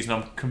Cup this season,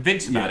 I'm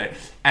convinced about it.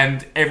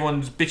 And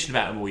everyone's bitching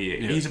about him all year.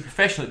 He's a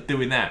professional at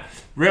doing that.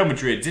 Real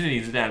Madrid,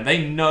 Zinedine Zidane,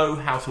 they know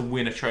how to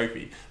win a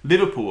trophy.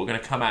 Liverpool are going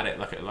to come at it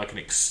like an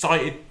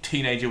excited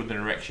teenager with an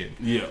erection.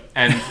 Yeah.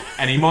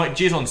 And he might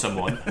jizz on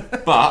someone,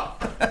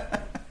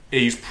 but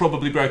he's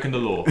probably broken the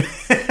law.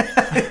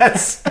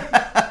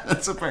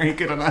 That's a very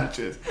good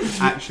analogy.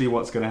 Actually,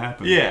 what's going to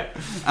happen? Yeah.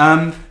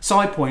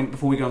 Side point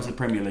before we go on to the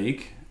Premier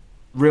League.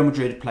 Real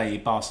Madrid play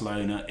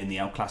Barcelona in the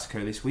El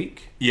Clasico this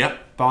week.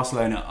 Yep.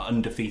 Barcelona are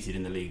undefeated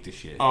in the league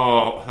this year.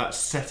 Oh, that's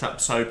set up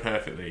so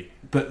perfectly.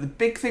 But the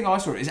big thing I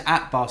saw is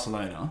at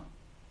Barcelona,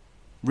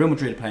 Real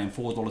Madrid are paying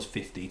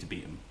 $4.50 to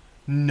beat them.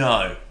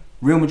 No.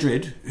 Real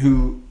Madrid,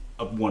 who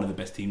are one of the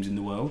best teams in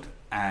the world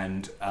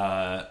and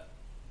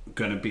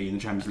going to be in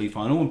the Champions League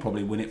final and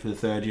probably win it for the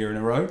third year in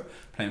a row,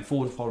 playing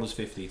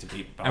 $4.50 to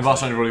beat Barcelona. And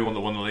Barcelona really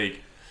won the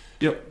league.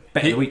 Yep.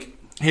 Bet of the week.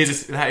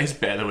 That is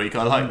bet of the week.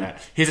 I like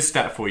that. Here's a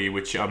stat for you,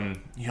 which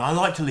I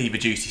like to leave a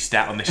juicy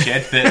stat on the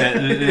shed that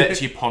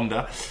lets you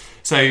ponder.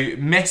 So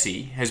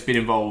Messi has been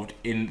involved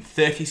in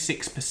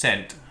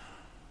 36%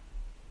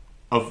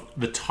 of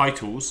the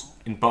titles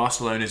in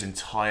Barcelona's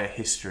entire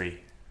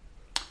history.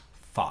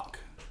 Fuck,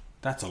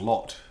 that's a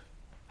lot.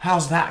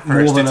 How's that for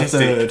more a than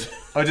statistic? a third?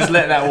 I just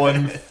let that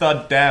one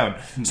thud down.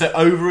 So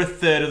over a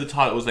third of the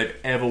titles they've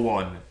ever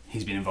won,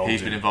 he's been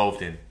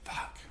involved in.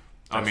 Fuck.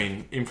 I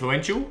mean,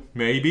 influential?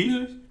 Maybe.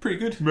 Yeah, pretty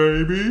good.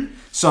 Maybe.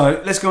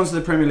 So, let's go on to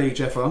the Premier League,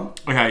 Jeffo.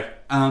 Okay.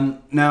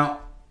 Now,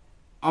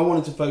 I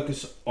wanted to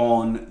focus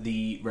on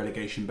the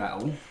relegation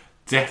battle.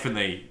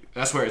 Definitely.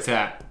 That's where it's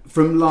at.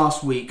 From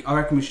last week, I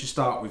reckon we should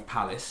start with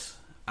Palace,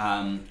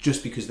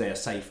 just because they are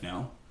safe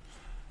now.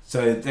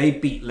 So, they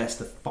beat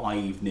Leicester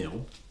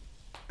 5-0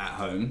 at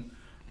home.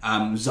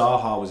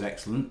 Zaha was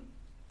excellent.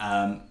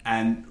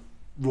 And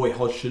Roy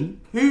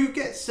Hodgson, who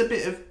gets a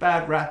bit of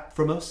bad rap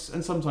from us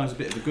and sometimes a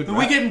bit of a good rap.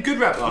 We gave him good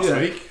rap last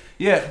week.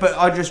 Yeah, but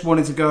I just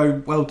wanted to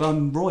go, well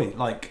done, Roy.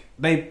 Like,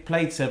 they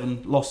played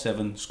 7, lost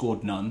 7,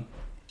 scored none,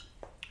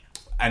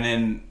 and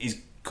then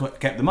he's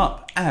kept them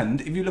up.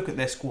 And if you look at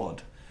their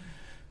squad,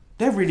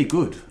 they're really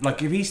good.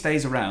 Like, if he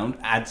stays around,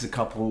 adds a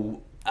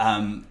couple,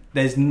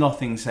 there's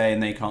nothing saying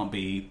they can't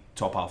be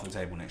top half of the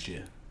table next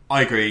year.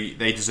 I agree.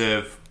 They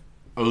deserve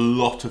a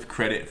lot of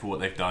credit for what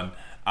they've done.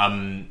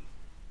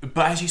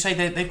 But as you say,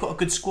 they've got a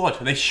good squad.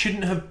 They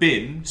shouldn't have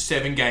been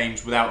 7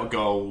 games without a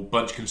goal,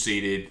 bunch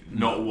conceded,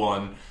 not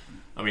one.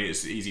 I mean,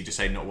 it's easy to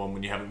say not one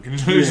when you haven't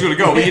conceded a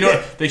goal. But you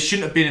know, they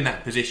shouldn't have been in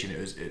that position. It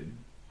was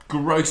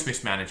gross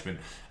mismanagement.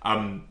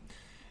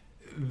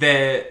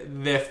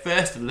 Their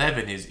first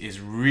 11 is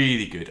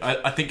really good.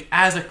 I think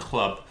as a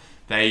club,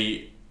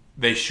 they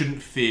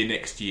shouldn't fear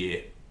next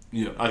year.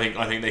 Yeah. I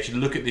think they should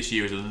look at this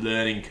year as a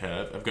learning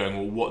curve of going,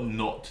 well, what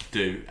not to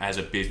do as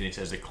a business,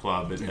 as a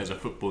club, as a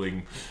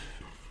footballing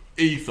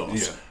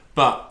ethos. Yeah.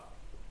 But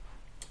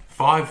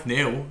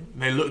 5-0,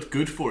 they looked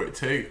good for it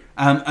too.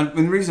 And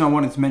the reason I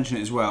wanted to mention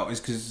it as well is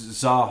because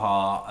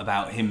Zaha,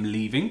 about him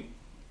leaving.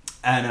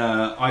 And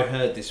I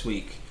heard this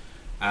week,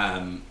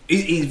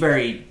 he's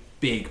very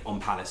big on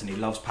Palace and he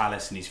loves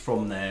Palace and he's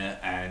from there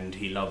and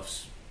he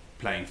loves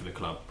playing for the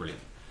club.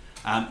 Brilliant.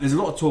 There's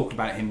a lot of talk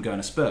about him going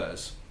to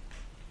Spurs.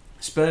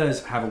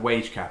 Spurs have a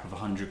wage cap of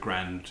 100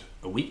 grand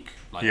a week.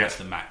 That's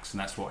the max. And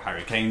that's what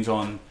Harry Kane's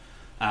on.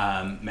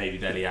 Maybe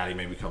Dele Alli,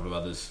 maybe a couple of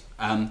others.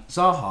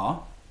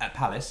 Zaha at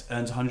Palace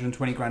earns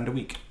 120 grand a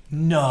week.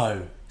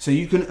 No. So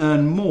you can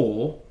earn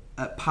more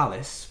at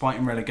Palace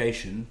fighting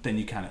relegation than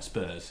you can at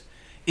Spurs.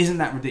 Isn't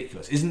that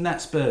ridiculous? Isn't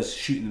that Spurs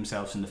shooting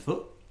themselves in the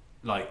foot?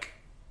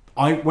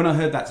 When I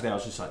heard that today, I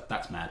was just like,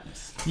 that's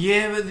madness.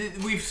 Yeah, but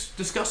we've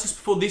discussed this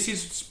before. This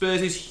is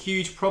Spurs'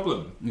 huge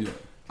problem. Yeah.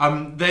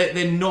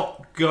 They're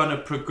not gonna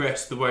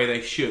progress the way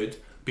they should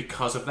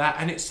because of that,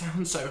 and it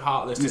sounds so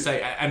heartless to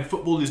say. And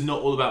football is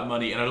not all about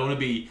money, and I don't want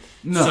to be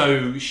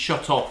so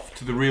shut off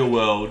to the real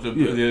world.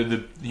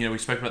 We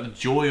spoke about the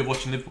joy of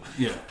watching Liverpool.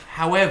 Yeah.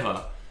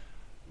 However,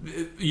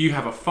 you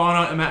have a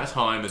finite amount of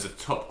time as a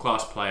top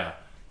class player.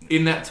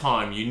 In that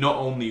time, you not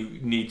only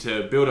need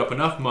to build up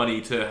enough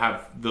money to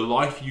have the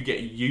life you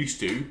get used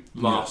to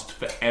last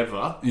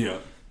forever. Yeah.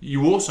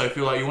 You also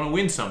feel like you want to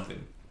win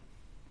something.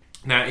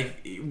 Now,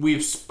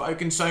 we've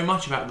spoken so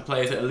much about the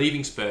players that are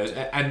leaving Spurs,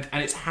 and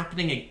it's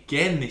happening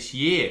again this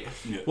year.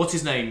 Yeah. What's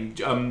his name?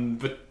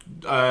 Alderweireld.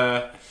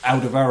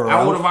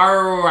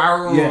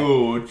 Alderweireld.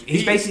 Yeah.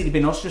 He's basically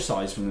been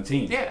ostracised from the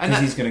team because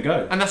he's going to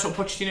go. And that's what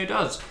Pochettino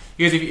does.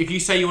 Because if you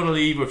say you want to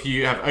leave, or if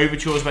you have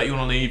overtures about you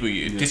want to leave, or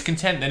you're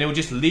discontent, then he'll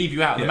just leave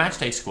you out of the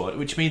matchday squad,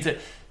 which means that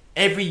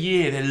every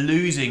year they're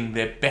losing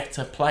their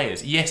better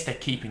players. Yes, they're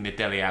keeping the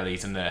Dele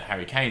Allis and the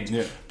Harry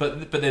Kanes,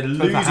 but they're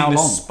losing the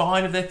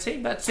spine of their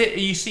team. That's it.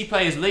 You see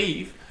players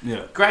leave.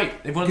 Yeah,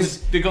 great. They've got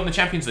in the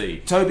Champions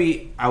League.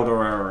 Toby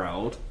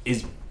Alderweireld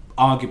is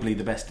arguably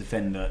the best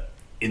defender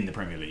in the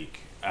Premier League.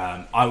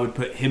 I would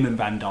put him and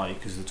Van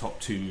Dijk as the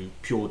top two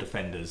pure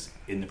defenders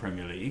in the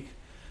Premier League,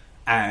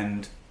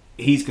 and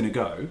he's going to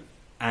go.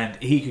 And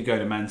he could go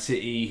to Man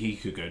City, he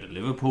could go to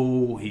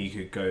Liverpool, he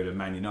could go to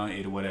Man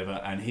United or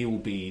whatever, and he will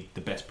be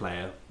the best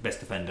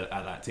defender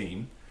at that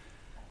team.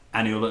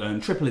 And he'll earn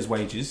triple his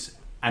wages,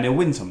 and he'll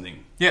win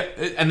something. Yeah,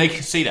 and they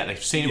can see that.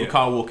 They've seen it with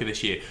Kyle Walker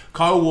this year.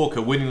 Kyle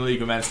Walker winning the league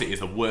with Man City is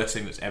the worst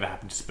thing that's ever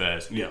happened to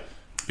Spurs. Yeah.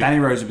 Danny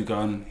Rose will be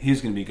gone, he's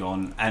going to be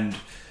gone, and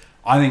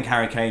I think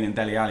Harry Kane and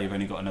Dele Alli have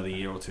only got another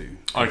year or two.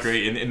 I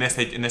agree, unless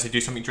they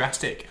do something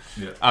drastic.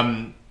 Yeah.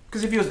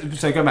 Because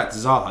going back to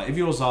Zaha, if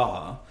you're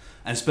Zaha,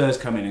 and Spurs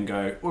come in and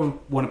go, well,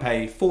 want to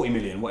pay 40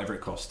 million, whatever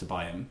it costs to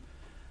buy him.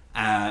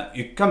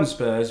 You come to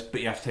Spurs,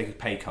 but you have to take a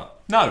pay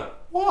cut. No.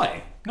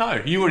 Why?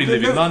 No. You already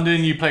live in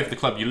London, you play for the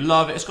club you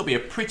love. It's got to be a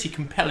pretty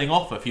compelling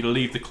offer for you to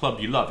leave the club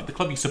you love, the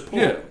club you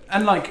support. Yeah,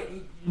 and I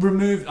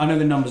know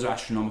the numbers are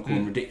astronomical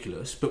and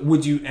ridiculous, but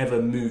would you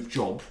ever move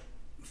job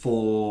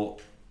for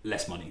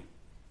less money?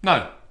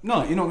 No.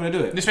 No, you're not going to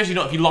do it. Especially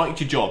not if you liked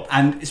your job.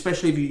 And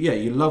especially if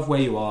you love where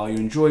you are, you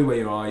enjoy where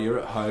you are, you're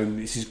at home,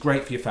 this is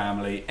great for your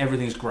family,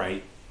 everything's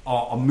great.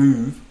 I'll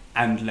move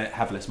and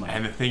have less money.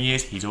 And the thing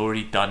is, he's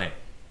already done it.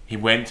 He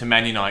went to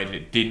Man United,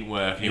 it didn't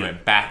work, and he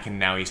went back, and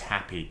now he's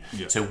happy.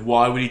 Yeah. So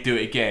why would he do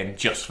it again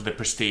just for the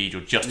prestige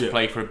or just to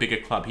play for a bigger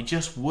club? He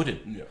just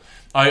wouldn't. Yeah.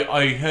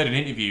 I heard an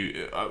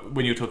interview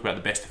when you were talking about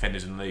the best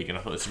defenders in the league, and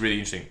I thought this was really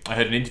interesting. I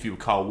heard an interview with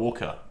Kyle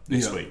Walker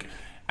this week,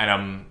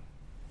 and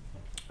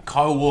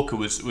Kyle Walker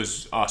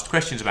was asked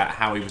questions about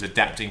how he was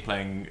adapting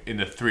playing in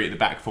the three at the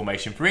back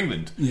formation for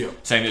England. Yeah.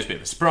 Saying it was a bit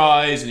of a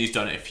surprise and he's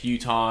done it a few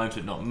times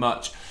but not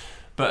much.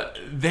 But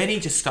then he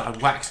just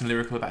started waxing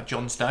lyrical about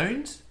John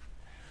Stones.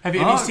 Have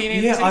you seen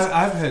anything? Yeah,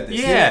 I've heard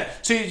this. Yeah.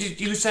 So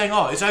he was saying,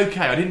 it's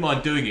okay, I didn't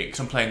mind doing it because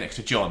I'm playing next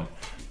to John.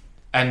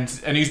 And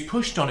he's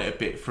pushed on it a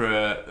bit for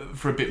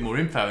a bit more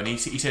info, and he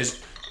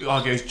says,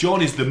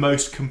 John is the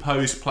most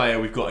composed player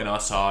we've got in our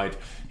side.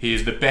 He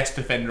is the best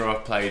defender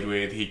I've played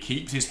with. He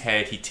keeps his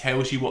head. He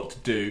tells you what to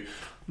do.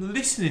 I'm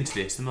listening to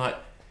this, I'm like,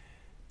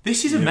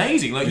 this is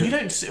amazing. Like you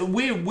don't.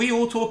 We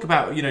all talk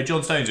about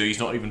John Stones, or he's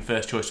not even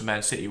first choice for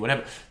Man City,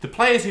 whatever. The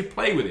players who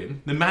play with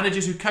him, the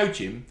managers who coach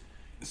him,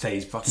 say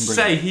he's fucking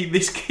brilliant.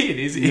 This kid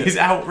is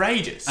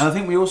outrageous. And I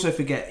think we also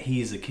forget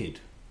he is a kid.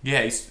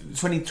 Yeah, he's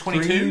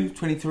 22,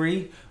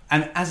 23,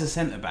 and as a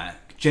centre back.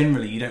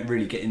 Generally, you don't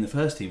really get in the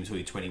first team until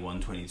you're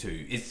 21,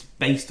 22. It's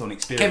based on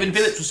experience. Kevin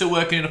Phillips was still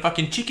working in a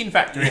fucking chicken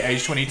factory at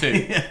age 22.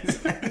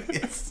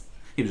 Yes.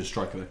 He was a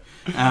striker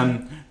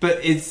though.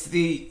 But it's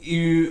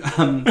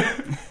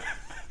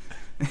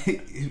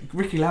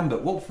Ricky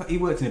Lambert. He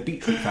worked in a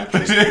beetroot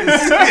factory. With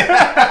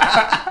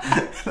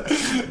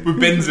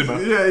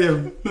Benzema.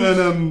 Yeah.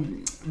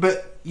 And,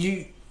 but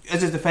you,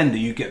 as a defender,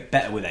 you get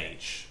better with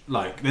age.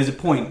 Like, there's a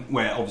point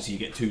where obviously you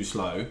get too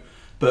slow,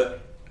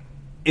 but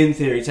in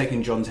theory,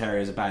 taking John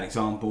Terry as a bad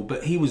example,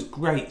 but he was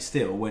great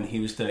still when he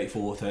was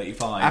 34,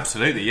 35.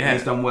 Absolutely, yeah.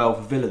 He's done well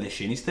for Villa this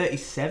year. He's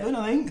 37,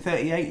 I think,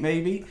 38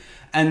 maybe.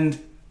 And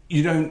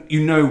you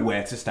know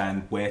where to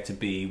stand, where to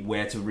be,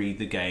 where to read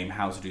the game,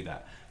 how to do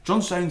that.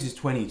 John Stones is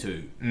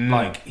 22.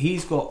 Like,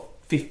 he's got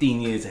 15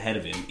 years ahead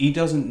of him. He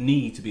doesn't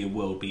need to be a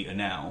world beater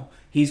now.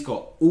 He's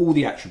got all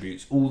the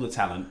attributes, all the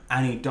talent,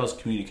 and he does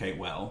communicate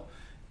well.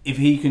 If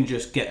he can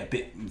just get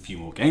a few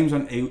more games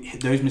on,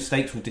 those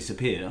mistakes will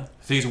disappear.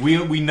 So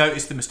we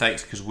notice the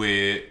mistakes because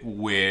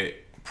we're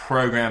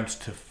programmed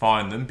to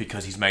find them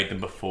because he's made them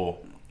before.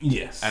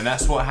 Yes, and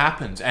that's what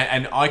happens.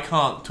 And I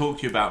can't talk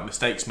to you about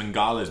mistakes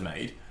Mangala's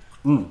made.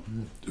 I'm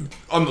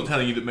not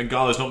telling you that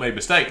Mangala's not made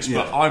mistakes,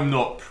 but I'm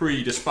not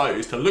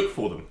predisposed to look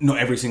for them. Not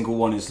every single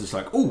one is just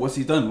like, oh, what's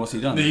he done?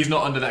 He's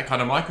not under that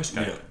kind of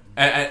microscope. Yeah.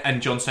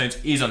 And John Stones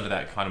is under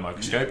that kind of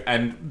microscope,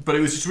 but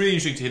it was just really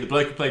interesting to hear the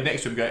bloke who played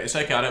next to him go, it's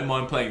okay, I don't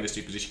mind playing this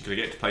new position because I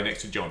get to play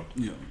next to John.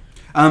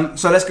 Yeah.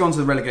 So let's go on to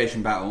the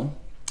relegation battle.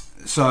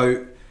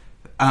 So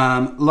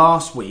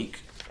last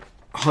week,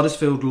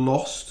 Huddersfield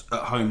lost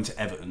at home to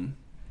Everton,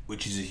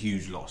 which is a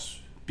huge loss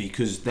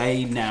because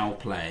they now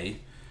play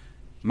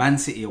Man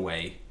City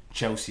away,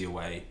 Chelsea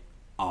away,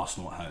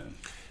 Arsenal at home.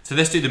 So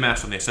let's do the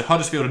maths on this. So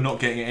Huddersfield are not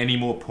getting any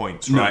more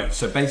points, right? No,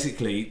 so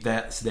basically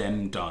that's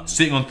them done.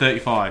 Sitting on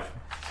 35.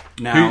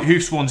 Now,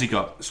 who've Swansea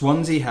got?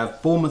 Swansea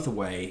have Bournemouth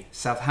away,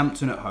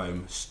 Southampton at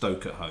home,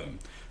 Stoke at home.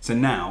 So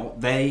now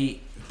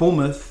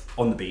Bournemouth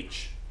on the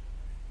beach,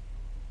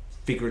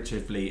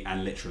 figuratively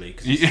and literally,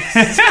 because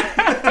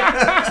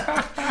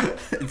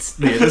it's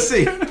near the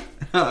sea.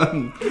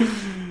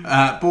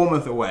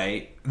 Bournemouth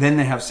away. Then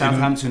they have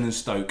Southampton and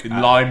Stoke in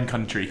Lime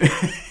Country.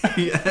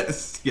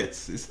 yes,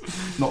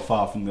 it's not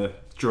far from the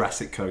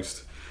Jurassic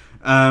Coast.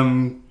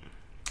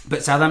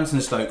 But Southampton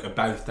and Stoke are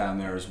both down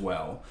there as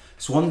well.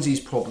 Swansea's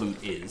problem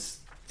is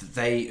that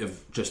they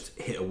have just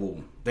hit a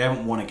wall. They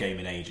haven't won a game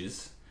in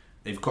ages.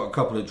 They've got a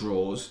couple of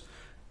draws,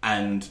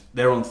 and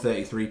they're on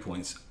 33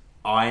 points.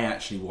 I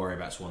actually worry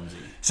about Swansea.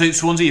 So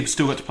Swansea have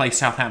still got to play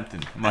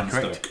Southampton, am I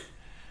correct? Stoke.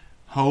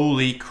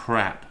 Holy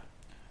crap.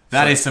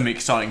 That is some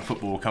exciting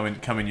football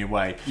coming your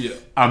way. Yeah.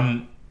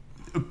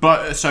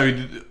 But so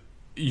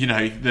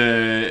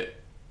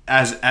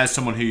as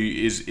someone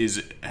who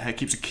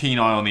keeps a keen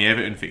eye on the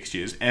Everton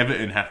fixtures,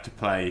 Everton have to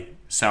play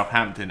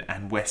Southampton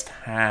and West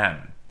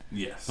Ham.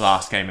 Yes.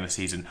 Last game of the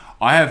season.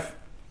 I have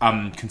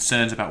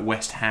concerns about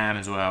West Ham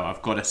as well.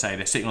 I've got to say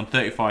they're sitting on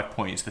 35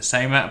 points, the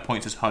same amount of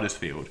points as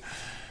Huddersfield.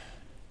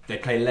 They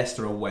play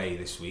Leicester away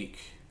this week,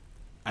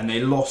 and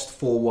they lost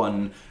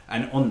 4-1.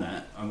 And on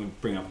that, I'm going to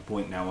bring up a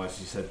point now as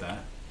you said that.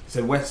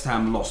 So West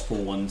Ham lost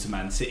 4-1 to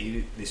Man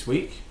City this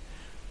week,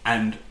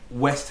 and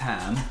West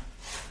Ham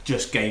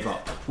just gave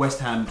up. West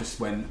Ham just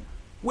went,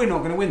 we're not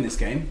going to win this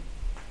game,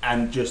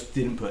 and just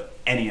didn't put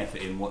any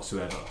effort in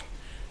whatsoever.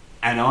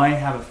 And I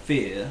have a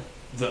fear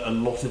that a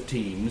lot of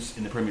teams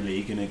in the Premier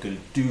League are going to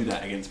do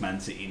that against Man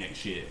City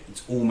next year.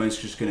 It's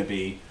almost just going to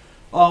be,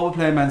 we're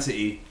playing Man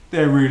City,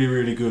 they're really,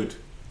 really good.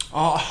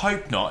 Oh, I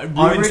hope not.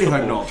 I really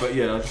hope not, but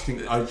yeah, I just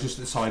think just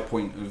the side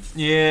point of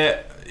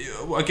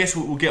I guess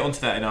we'll get onto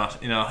that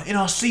in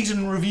our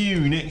season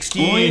review next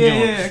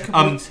year.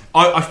 Oh, yeah.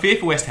 I fear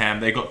for West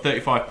Ham. They got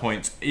 35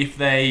 points. If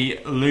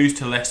they lose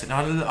to Leicester, now,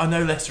 I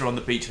know Leicester on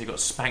the beach. They got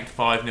spanked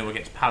 5-0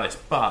 against Palace,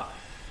 but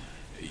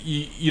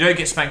you don't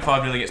get spanked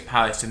 5-0 against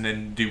Palace and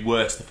then do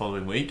worse the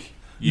following week.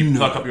 You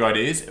pluck up your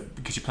ideas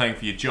because you're playing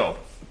for your job.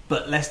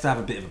 But Leicester have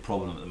a bit of a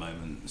problem at the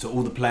moment. So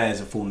all the players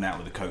have fallen out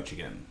with the coach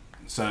again.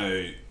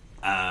 So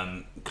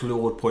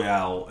Claude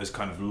Puel has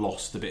kind of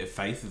lost a bit of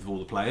faith with all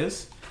the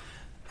players,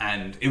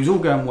 and it was all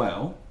going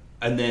well,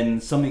 and then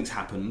something's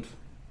happened,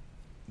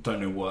 don't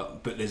know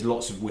what, but there's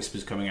lots of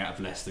whispers coming out of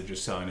Leicester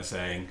just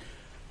saying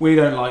we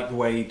don't like the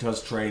way he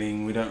does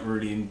training, we don't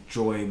really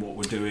enjoy what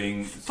we're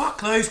doing.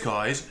 Fuck those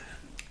guys.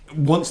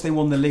 Once they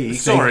won the league,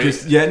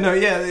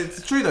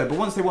 it's true though, but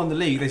once they won the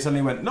league they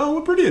suddenly went, no,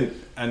 we're brilliant,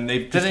 and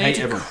they just need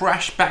to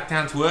crash back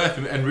down to earth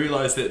and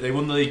realise that they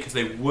won the league because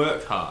they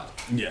worked hard.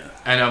 Yeah.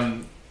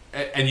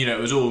 And it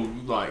was all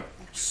like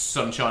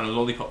sunshine and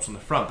lollipops on the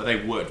front, but they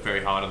worked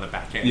very hard on the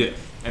back end. Yeah.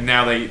 And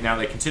now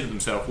they consider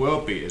themselves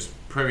world beaters,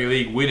 Premier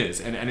League winners,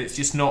 and it's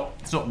just not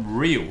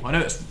real. I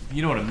know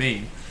you know what I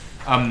mean.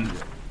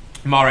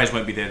 Mahrez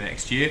won't be there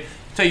next year.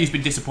 I'll tell you, he's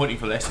been disappointing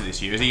for Leicester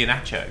this year. Is he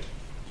Iheanacho?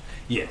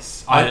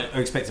 Yes, I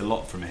expect a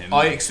lot from him.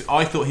 I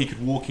thought he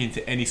could walk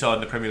into any side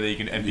in the Premier League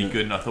and be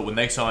good, and I thought when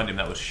they signed him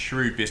that was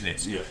shrewd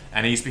business. Yeah.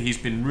 And he's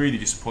been really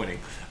disappointing.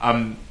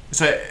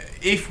 So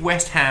if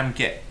West Ham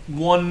get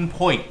 1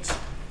 point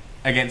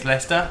against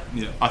Leicester,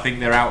 I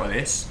think they're out of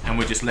this, and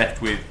we're just left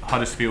with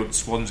Huddersfield and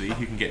Swansea,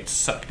 who can get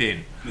sucked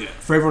in. Yeah.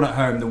 For everyone at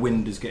home, the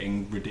wind is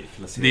getting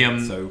ridiculous here,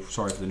 so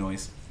sorry for the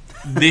noise.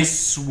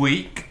 This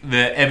week,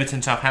 the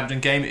Everton-Southampton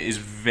game is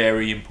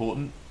very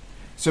important.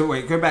 So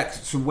wait, go back.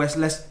 So West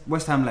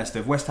Ham Leicester.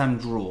 If West Ham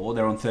draw,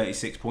 they're on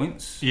 36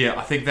 points. Yeah,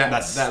 I think that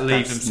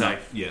leaves them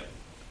safe. Yeah.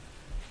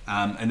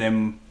 And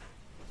then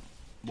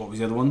what was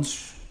the other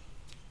ones?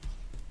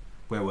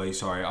 Where were you?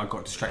 Sorry, I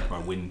got distracted by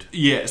wind.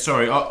 Yeah,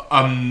 sorry.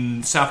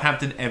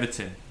 Southampton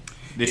Everton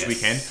this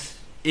weekend.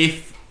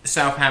 If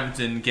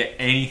Southampton get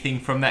anything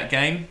from that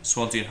game,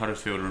 Swansea and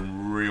Huddersfield are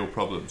in real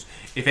problems.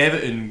 If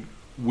Everton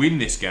win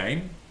this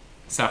game,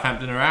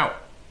 Southampton are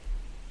out,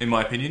 in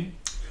my opinion.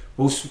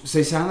 Well,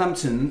 so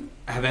Southampton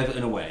have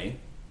Everton away,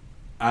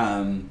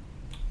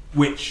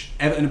 which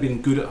Everton have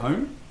been good at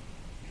home,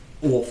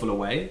 awful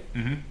away,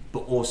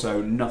 but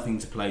also nothing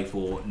to play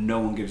for. No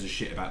one gives a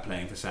shit about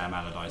playing for Sam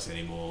Allardyce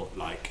anymore.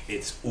 Like,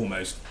 it's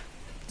almost...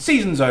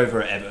 Season's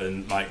over at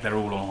Everton, like, they're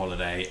all on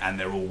holiday and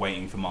they're all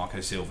waiting for Marco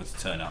Silva to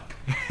turn up.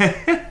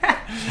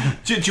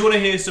 do you want to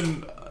hear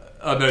some...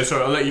 Oh, no,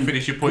 sorry, I'll let you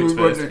finish your points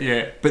first.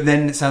 Yeah. But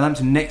then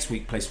Southampton next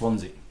week play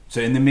Swansea. So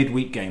in the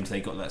midweek games,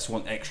 they got that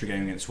extra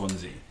game against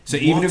Swansea. So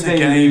even if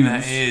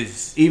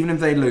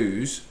they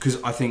lose,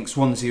 because I think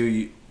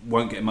Swansea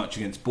won't get much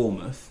against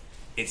Bournemouth,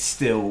 it's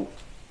still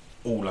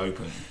all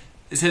open.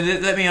 So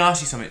let me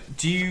ask you something.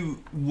 Do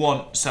you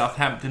want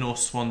Southampton or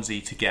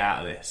Swansea to get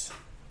out of this?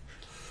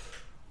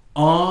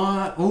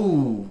 I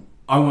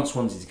want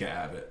Swansea to get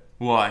out of it.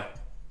 Why?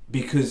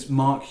 Because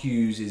Mark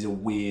Hughes is a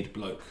weird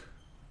bloke,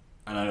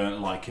 and I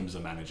don't like him as a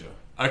manager.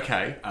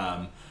 Okay.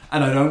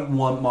 And I don't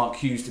want Mark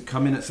Hughes to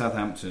come in at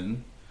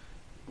Southampton.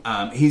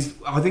 He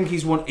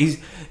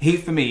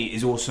for me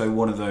is also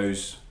one of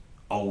those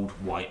old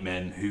white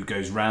men who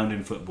goes round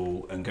in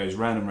football and goes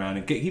round and round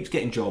and keeps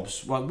getting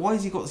jobs. Like, why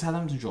has he got the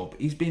Southampton job?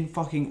 He's been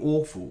fucking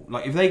awful.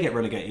 Like, if they get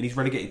relegated, he's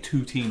relegated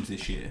 2 teams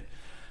this year.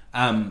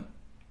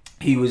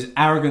 He was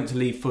arrogant to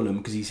leave Fulham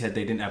because he said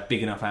they didn't have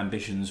big enough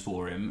ambitions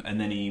for him,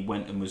 and then he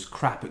went and was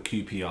crap at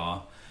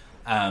QPR.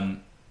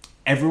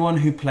 Everyone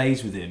who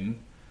plays with him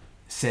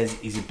says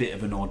he's a bit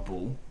of an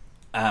oddball,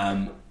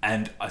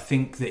 and I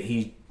think that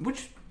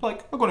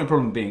I've got no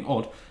problem being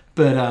odd,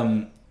 but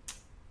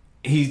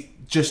he's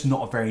just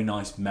not a very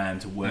nice man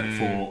to work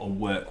for or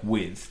work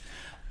with.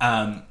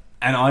 And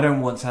I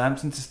don't want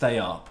Southampton to stay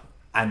up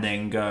and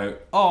then go,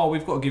 oh,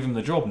 we've got to give him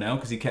the job now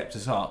because he kept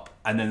us up,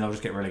 and then they'll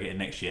just get relegated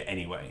next year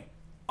anyway.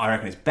 I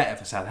reckon it's better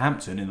for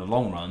Southampton in the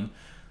long run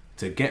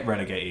to get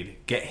relegated,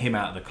 get him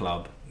out of the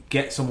club,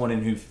 get someone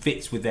in who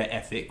fits with their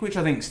ethic, which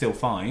I think is still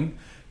fine.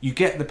 You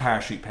get the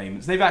parachute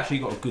payments. They've actually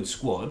got a good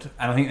squad,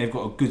 and I think they've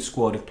got a good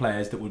squad of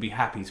players that would be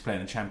happy to play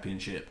in the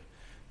Championship.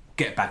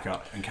 Get back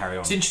up and carry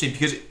on. It's interesting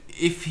because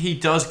if he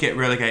does get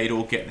relegated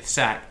or get the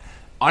sack,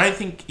 I don't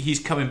think he's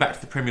coming back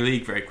to the Premier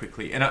League very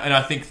quickly. And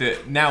I think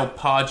that now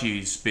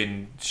Pardew's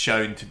been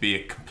shown to be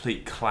a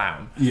complete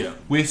clown. Yeah.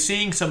 We're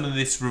seeing some of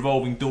this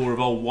revolving door of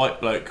old white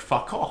bloke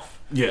fuck off.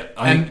 Yeah.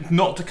 And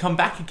not to come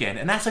back again.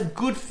 And that's a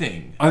good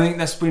thing. I think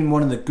that's been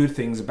one of the good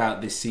things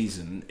about this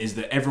season, is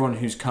that everyone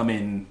who's come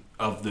in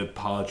of the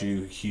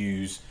Pardew,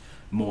 Hughes,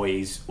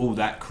 Moyes, all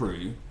that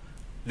crew,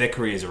 their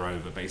careers are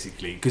over,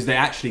 basically, because they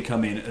actually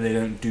come in and they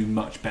don't do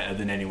much better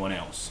than anyone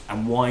else.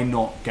 And why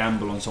not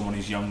gamble on someone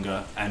who's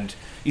younger? And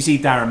you see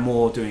Darren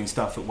Moore doing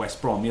stuff at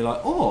West Brom, you're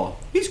like, oh,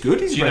 he's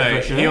good, he's a breath of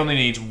fresh air. He only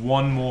needs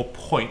one more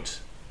point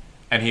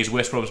and he's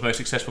West Brom's most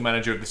successful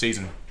manager of the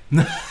season.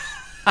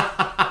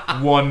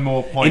 One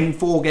more point. In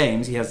 4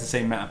 games, he has the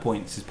same amount of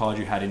points as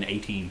Pardew had in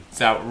 18.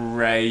 It's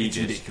outrageous.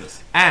 It's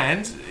ridiculous.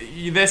 And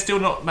they're still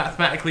not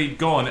mathematically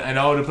gone, and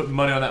I would have put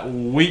money on that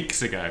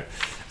weeks ago.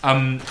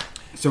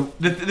 So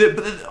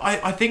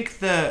I think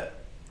the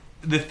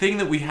thing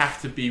that we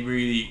have to be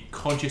really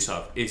conscious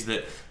of is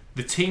that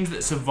the teams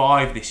that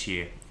survive this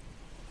year,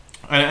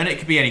 and it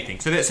could be anything.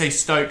 So let's say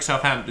Stoke,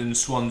 Southampton,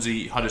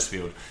 Swansea,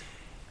 Huddersfield.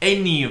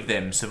 Any of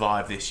them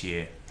survive this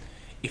year.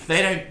 If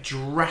they don't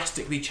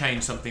drastically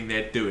change something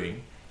they're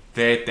doing,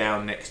 they're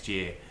down next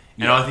year.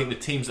 And I think the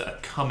teams that are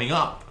coming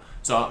up,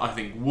 so I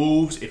think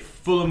Wolves, if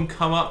Fulham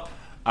come up,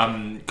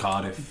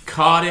 Cardiff.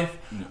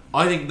 No.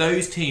 I think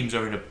those teams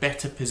are in a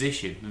better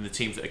position than the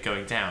teams that are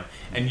going down.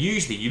 And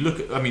usually you look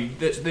at, I mean,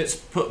 let's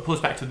pull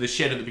us back to the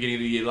shed at the beginning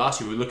of the year last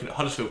year. We were looking at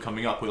Huddersfield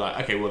coming up. We're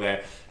like, okay, well,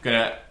 they're going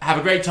to have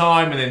a great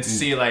time and then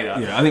see you later.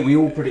 Yeah, I think we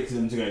all predicted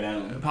them to go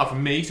down. Apart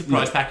from me,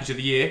 surprise package of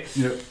the year.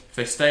 Yeah. If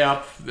they stay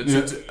up.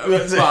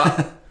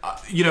 But,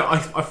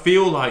 I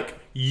feel like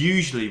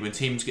usually when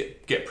teams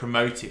get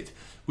promoted,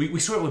 we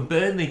saw it when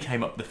Burnley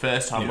came up the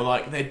first time. We're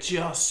like, they're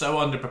just so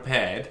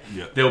underprepared.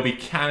 Yeah. They'll be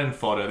cannon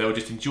fodder. They'll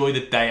just enjoy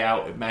the day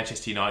out at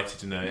Manchester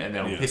United and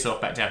they'll piss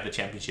off back down to the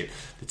Championship.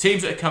 The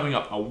teams that are coming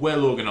up are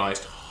well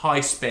organised,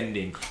 high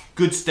spending,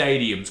 good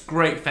stadiums,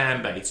 great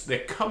fan base. They're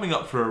coming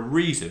up for a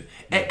reason.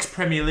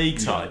 Ex-Premier League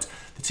sides.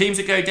 The teams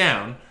that go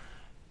down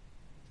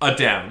are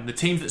down. The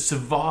teams that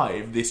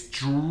survive this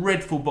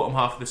dreadful bottom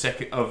half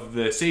of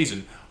the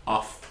season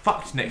are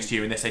fucked next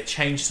year unless they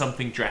change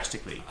something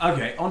drastically.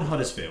 Okay, on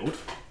Huddersfield,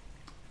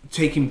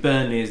 taking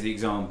Burnley as the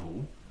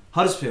example,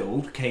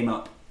 Huddersfield came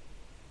up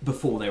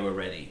before they were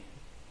ready,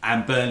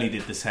 and Burnley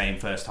did the same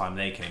first time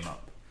they came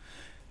up.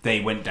 They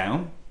went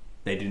down,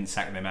 they didn't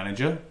sack their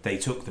manager, they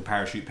took the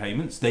parachute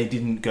payments, they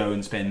didn't go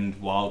and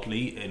spend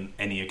wildly in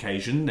any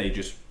occasion, they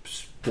just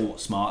bought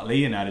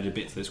smartly and added a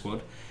bit to the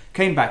squad,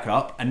 came back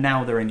up, and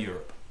now they're in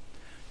Europe.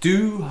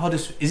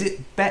 Is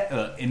it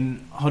better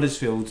in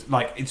Huddersfield?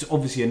 Like, it's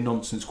obviously a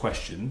nonsense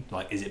question.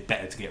 Like, is it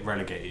better to get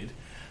relegated?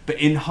 But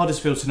in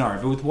Huddersfield's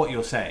scenario, with what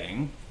you're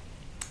saying,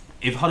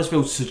 if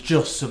Huddersfield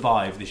just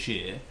survive this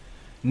year,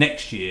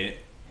 next year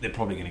they're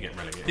probably going to get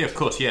relegated. Yeah, of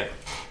course, yeah.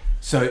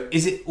 So,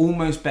 is it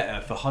almost better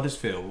for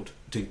Huddersfield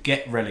to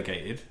get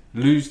relegated,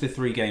 lose the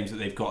 3 games that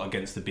they've got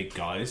against the big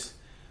guys,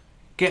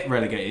 get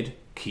relegated,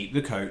 keep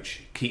the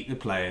coach, keep the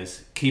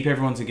players, keep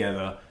everyone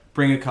together,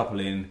 bring a couple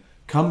in,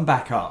 come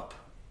back up,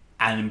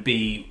 and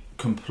be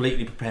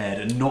completely prepared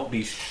and not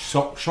be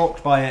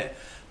shocked by it,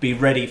 be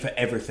ready for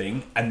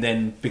everything, and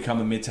then become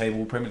a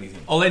mid-table Premier League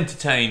team? I'll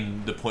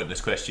entertain the pointless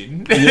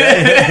question. But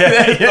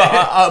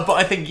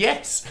I think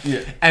yes. Yeah.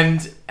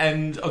 And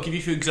I'll give you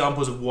a few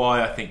examples of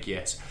why I think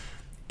yes.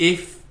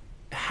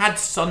 Had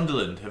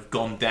Sunderland have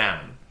gone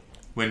down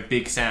when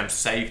Big Sam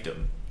saved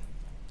them,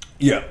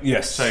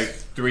 so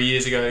 3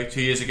 years ago,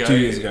 2 years ago,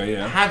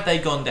 had they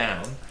gone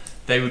down,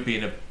 they would be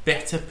in a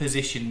better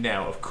position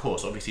now. Of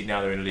course, obviously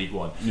now they're in League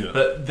One,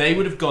 but they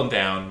would have gone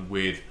down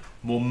with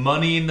more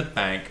money in the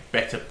bank,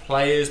 better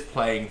players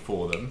playing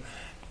for them,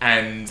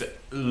 and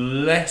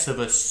less of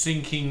a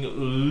sinking,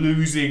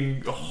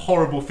 losing,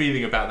 horrible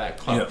feeling about that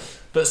club.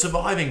 But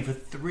surviving for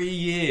 3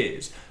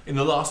 years in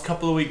the last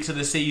couple of weeks of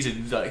the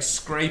season, like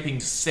scraping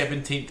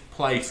 17th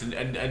place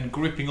and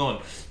gripping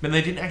on, when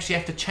they didn't actually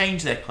have to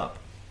change their club.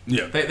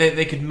 Yeah,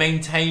 they could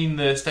maintain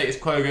the status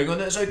quo, going, oh,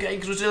 that's okay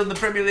because we're still in the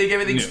Premier League,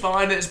 everything's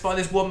fine, let's buy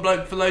this one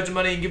bloke for loads of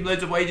money and give him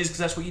loads of wages because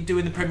that's what you do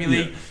in the Premier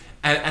League.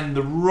 And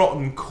the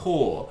rotten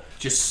core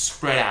just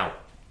spread out.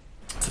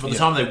 So by the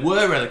time they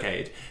were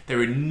relegated, they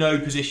were in no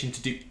position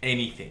to do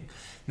anything.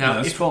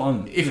 Now, if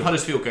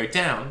Huddersfield go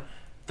down,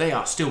 they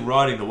are still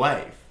riding the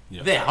wave.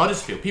 They're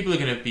Huddersfield. People are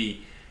going to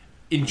be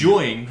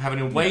enjoying having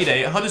a away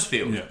day at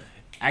Huddersfield.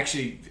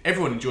 Actually,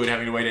 everyone enjoyed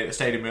having a away day at the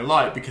Stadium of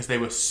Light because they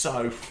were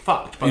so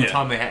fucked by the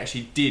time they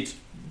actually did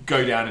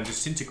go down and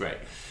disintegrate.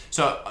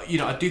 So,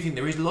 I do think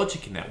there is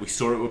logic in that. We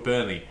saw it with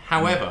Burnley.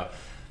 However,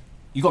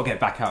 you got to get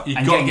back out. You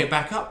got to get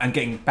back up. And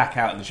getting back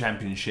out in the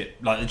Championship.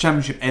 Like, the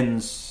Championship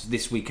ends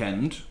this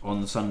weekend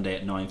on Sunday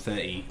at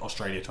 9:30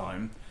 Australia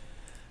time.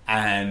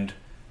 And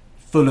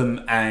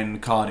Fulham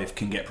and Cardiff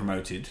can get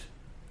promoted.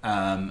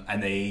 And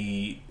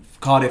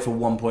Cardiff are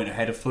 1 point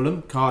ahead of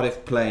Fulham.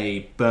 Cardiff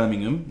play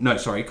Birmingham. No,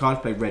 sorry.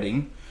 Cardiff play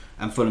Reading.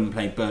 And Fulham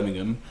play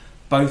Birmingham.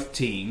 Both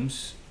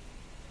teams...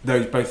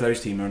 Both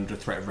those teams are under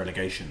threat of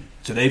relegation.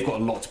 So they've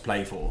got a lot to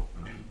play for.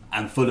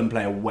 And Fulham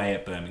play away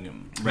at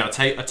Birmingham. Now,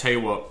 I'll tell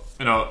you what,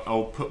 and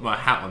I'll put my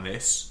hat on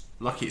this.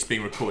 Lucky it's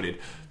being recorded.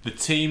 The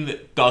team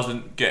that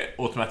doesn't get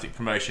automatic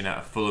promotion out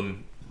of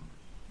Fulham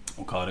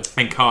or Cardiff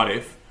and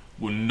Cardiff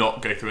will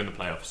not go through in the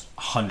playoffs.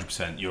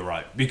 100%, you're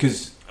right.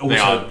 Because also, they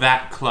are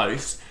that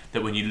close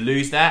that when you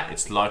lose that,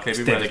 it's likely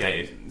to be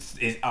relegated.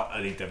 It's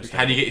utterly devastating.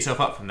 How do you get yourself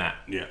up from that?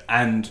 Yeah.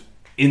 And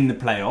in the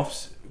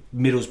playoffs,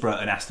 Middlesbrough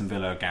and Aston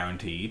Villa are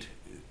guaranteed,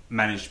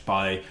 managed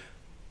by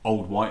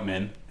old white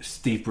men,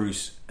 Steve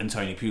Bruce and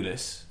Tony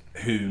Pulis,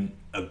 who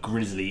are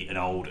grisly and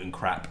old and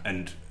crap,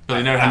 but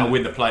they know how to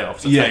win the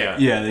playoffs.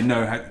 Yeah, they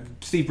know how.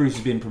 Steve Bruce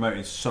has been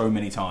promoted so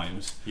many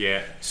times.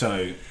 Yeah,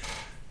 so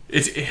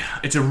it's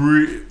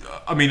a.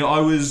 I mean, I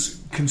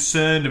was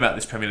concerned about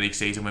this Premier League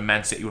season when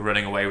Man City were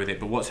running away with it,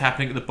 but what's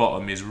happening at the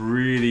bottom is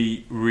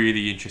really,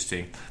 really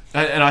interesting.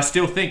 And I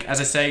still think,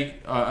 as I say,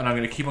 and I'm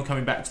going to keep on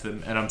coming back to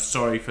them, and I'm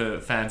sorry for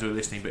fans who are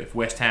listening, but if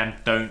West Ham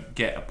don't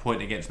get a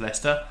point against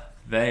Leicester,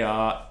 they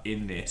are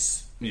in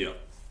this. Yeah.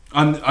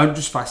 I'm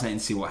just fascinated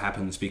to see what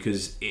happens,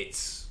 because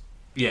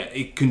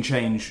it can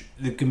change.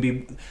 There can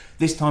be,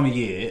 this time of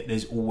year,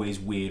 there's always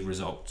weird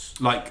results.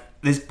 Like,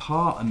 there's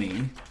part of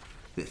me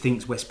that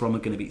thinks West Brom are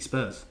going to beat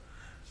Spurs.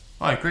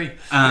 I agree.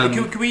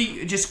 Can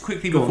we just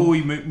quickly, before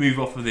we move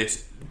off of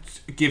this,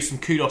 give some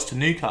kudos to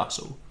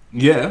Newcastle?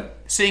 Yeah.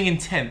 Sitting in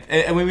 10th,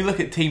 and when we look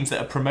at teams that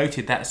are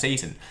promoted that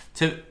season,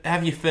 to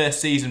have your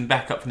first season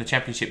back up from the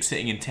Championship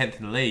sitting in 10th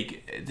in the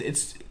league,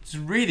 it's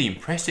really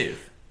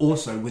impressive.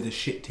 Also with a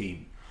shit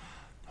team.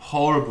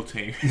 Horrible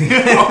team.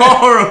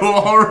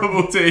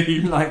 horrible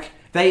team. Like,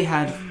 they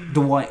had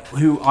Dwight,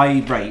 who I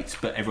rate,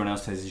 but everyone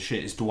else says is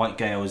shit, is Dwight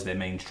Gale as their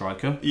main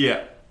striker.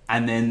 Yeah.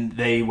 And then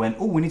they went,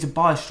 we need to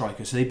buy a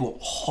striker, so they bought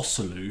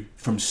Hosselu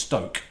from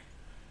Stoke.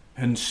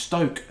 And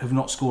Stoke have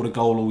not scored a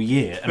goal all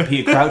year, and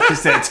Peter Crouch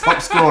is their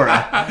top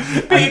scorer.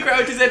 Peter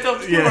Crouch is their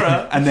top scorer?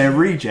 Yeah. And their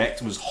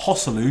reject was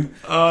Hosselu,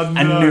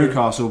 and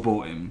Newcastle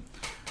bought him.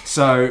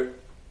 So...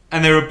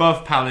 And they're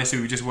above Palace,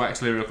 who we just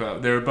waxed lyrical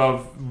up. They're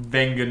above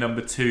Wenger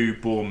number 2,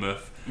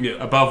 Bournemouth. Yeah.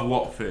 Above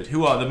Watford,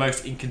 who are the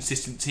most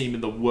inconsistent team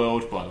in the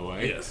world, by the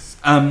way. Yes.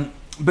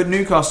 But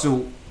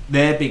Newcastle,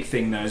 their big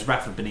thing though is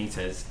Rafa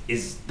Benitez.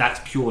 That's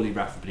purely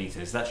Rafa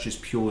Benitez. That's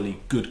just purely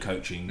good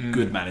coaching,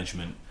 good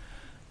management,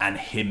 and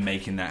him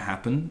making that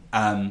happen.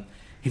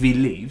 If he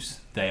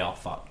leaves, they are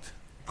fucked.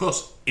 Of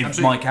course. If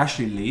absolutely. Mike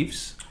Ashley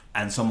leaves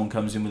and someone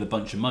comes in with a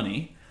bunch of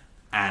money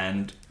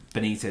and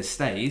Benitez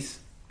stays,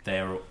 they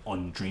are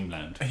on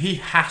dreamland. He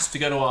has to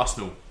go to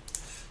Arsenal.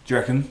 Do you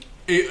reckon?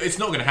 It's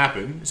not going to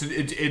happen.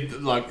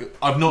 Like,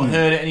 I've not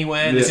heard it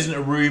anywhere. Yeah. This isn't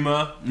a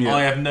rumour. Yeah.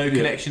 I have no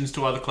connections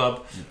to either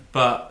club. Yeah.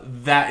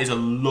 But that is a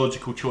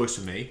logical choice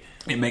for me.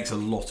 It makes a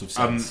lot of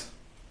sense.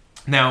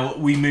 Now,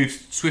 we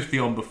moved swiftly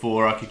on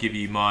before I could give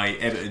you my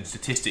Everton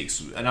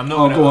statistics. And I'm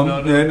not go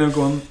on.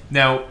 Go on.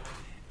 Now,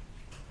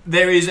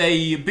 there is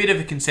a bit of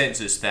a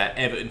consensus that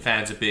Everton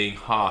fans are being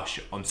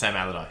harsh on Sam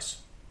Allardyce.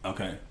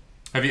 Okay.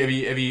 Have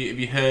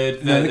you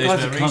heard the those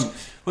guy's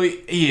memories? Well,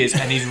 he is,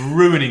 and he's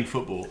ruining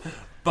football.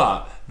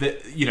 But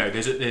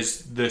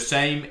there's the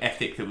same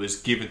ethic that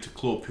was given to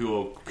Claude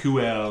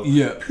Puel.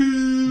 Yeah.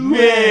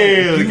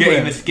 Puel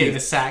getting the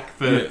sack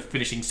for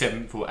finishing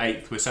 7th or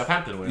 8th with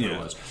Southampton, or whatever it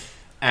was.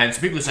 And so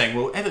people are saying,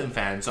 well, Everton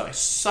fans,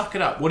 suck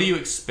it up. What do you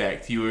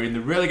expect? You were in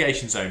the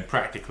relegation zone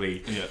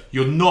practically. Yeah.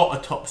 You're not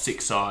a top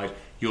 6 side.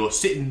 You're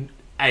sitting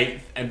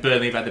 8th, and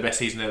Burnley have had the best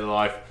season of their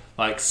life.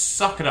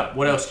 Suck it up.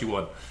 What else do you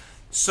want?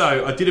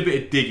 So I did a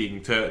bit of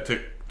digging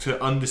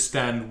to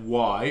understand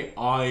why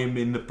I'm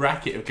in the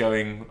bracket of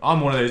going,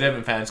 I'm one of those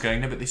Everton fans going,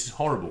 no, but this is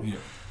horrible. Yeah.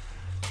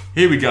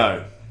 Here we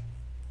go.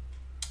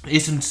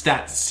 Here's some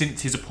stats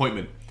since his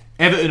appointment.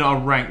 Everton are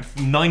ranked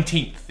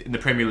 19th in the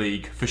Premier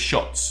League for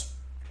shots.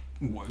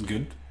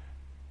 Good.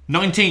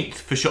 19th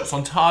for shots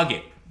on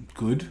target.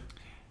 Good.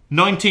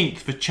 19th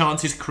for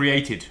chances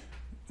created.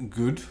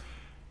 Good.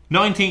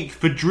 19th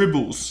for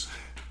dribbles.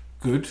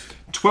 Good.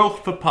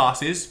 12th for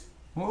passes.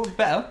 Well,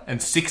 better. And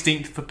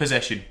 16th for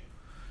possession.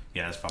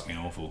 Yeah, that's fucking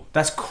awful.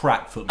 That's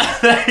crap football.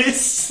 That is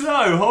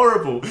so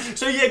horrible.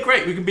 So yeah,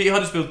 great, we can beat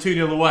Huddersfield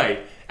 2-0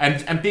 away.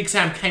 And Big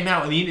Sam came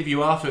out in the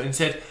interview after it and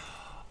said,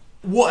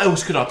 what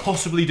else could I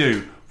possibly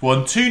do?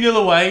 Won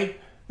 2-0 away,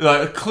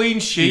 a clean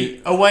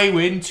sheet, away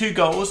win, 2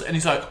 goals, and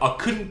he's like, I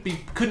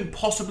couldn't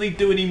possibly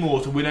do any more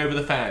to win over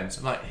the fans.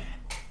 I'm like,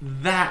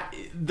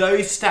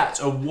 those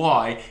stats are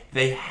why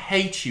they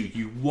hate you,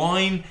 you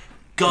whine,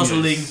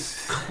 guzzling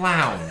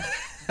clown.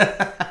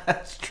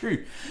 That's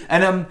true.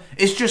 And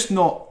it's just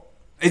not...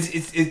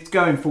 It's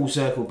going full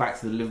circle back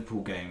to the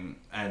Liverpool game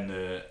and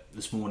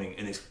this morning,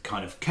 and it's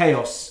kind of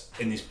chaos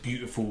in this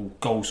beautiful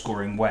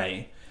goal-scoring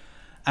way.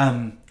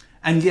 And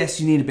yes,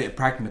 you need a bit of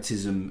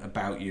pragmatism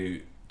about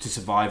you to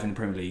survive in the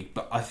Premier League,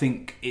 but I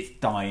think it's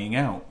dying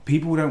out.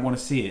 People don't want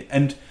to see it,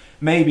 and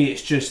maybe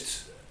it's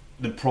just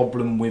the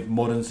problem with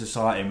modern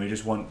society, and we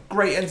just want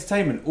great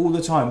entertainment all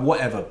the time,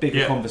 whatever,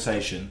 bigger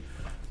conversation.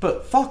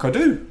 But fuck, I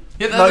do.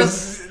 Yeah,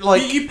 that's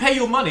like you pay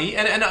your money,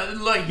 and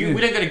we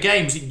don't go to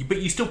games,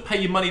 but you still pay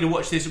your money to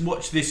watch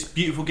this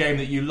beautiful game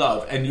that you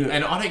love, and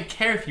I don't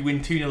care if you win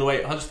 2-0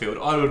 away at Huddersfield.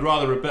 I would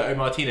rather Roberto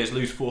Martinez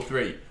lose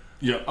 4-3.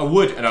 Yeah, I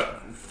would, and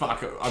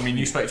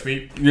you spoke to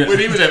me when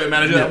he was Everton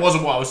manager. That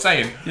wasn't what I was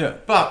saying. Yeah,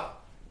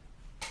 but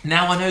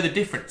now I know the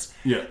difference.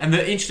 Yeah, and the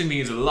interesting thing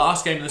is, the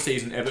last game of the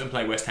season, Everton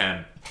play West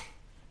Ham.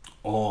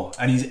 Oh,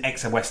 and he's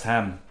ex-West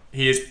Ham.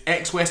 He is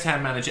ex-West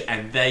Ham manager,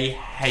 and they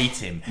hate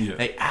him. Yeah.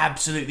 They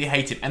absolutely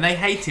hate him. And they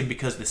hate him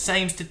because the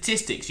same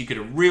statistics you could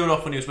have reeled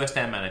off when he was West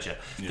Ham manager.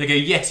 Yeah. They go,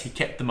 yes, he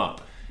kept them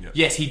up. Yeah.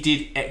 Yes, he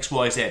did X,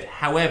 Y, Z.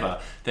 However,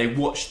 they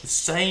watched the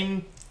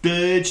same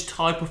dirge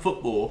type of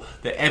football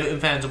that Everton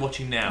fans are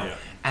watching now. Yeah.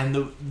 And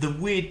the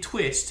weird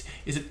twist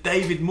is that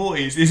David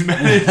Moyes is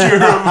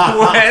manager of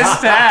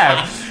West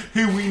Ham,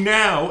 who we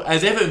now,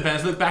 as Everton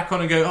fans, look back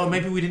on and go, oh,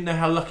 maybe we didn't know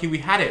how lucky we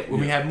had it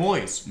when we had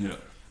Moyes. Yeah.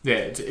 Yeah,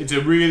 it's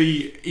a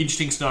really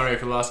interesting scenario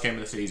for the last game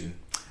of the season.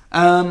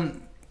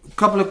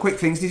 Couple of quick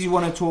things. Did you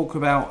want to talk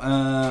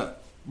about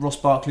Ross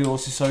Barkley or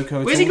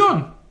Sissoko? Where's he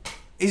gone?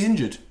 He's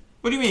injured.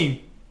 What do you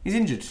mean? He's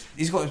injured.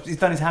 He's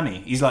done his hammy.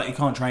 He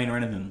can't train or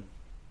anything.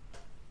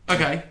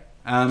 Okay.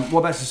 What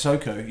about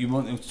Sissoko? You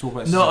want to talk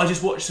about Sissoko? No, I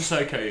just watched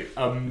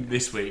Sissoko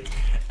this week,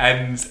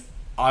 and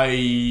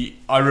I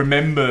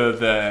remember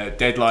the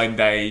deadline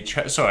day.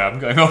 Sorry, I'm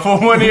going off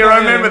on one here. I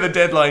remember the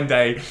deadline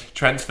day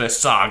transfer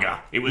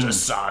saga. It was a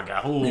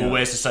saga.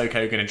 Where's Sissoko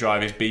going to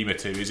drive his Beamer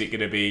to? Is it going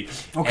to be?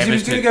 Because he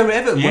was going to go to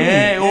Everton.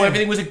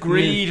 Everything was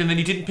agreed, and then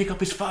he didn't pick up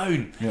his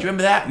phone. Do you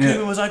remember that?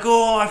 Koeman was like,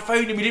 "Oh, I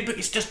phoned him. He didn't. But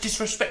it's just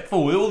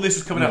disrespectful." All this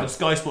was coming out on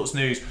Sky Sports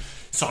News.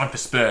 Signed for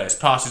Spurs.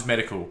 Passed his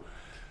medical.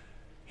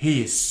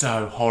 He is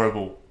so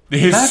horrible.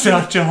 He is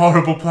such a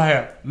horrible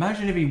player.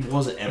 Imagine if he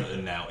was at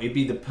Everton now. It'd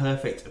be the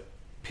perfect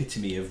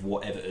epitome of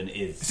what Everton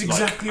is. It's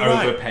exactly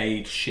right.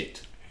 Overpaid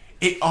shit.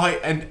 So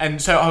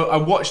I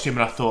watched him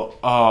and I thought,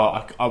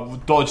 I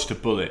dodged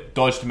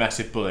a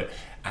massive bullet,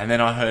 and then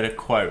I heard a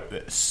quote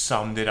that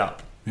summed it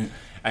up. Yeah.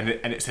 And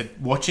it said,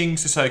 watching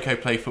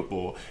Sissoko play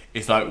football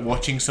is like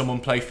watching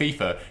someone play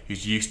FIFA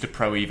who's used to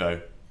Pro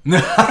Evo.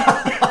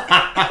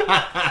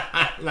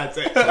 That's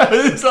it.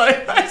 It's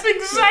like, that's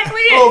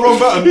exactly it. Oh, wrong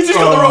button. He's just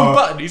got the wrong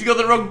button. He's got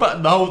the wrong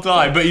button the whole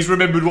time, but he's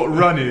remembered what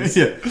run is.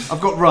 Yeah, I've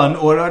got run,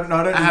 or I don't do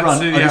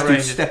run. I just do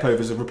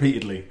step-overs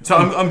repeatedly. So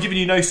I'm giving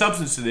you no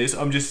substance to this.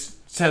 I'm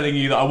just telling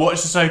you that I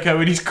watched Sissoko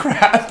and he's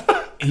crap.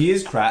 He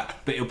is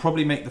crap, but he'll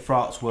probably make the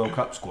France World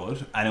Cup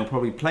squad, and he'll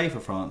probably play for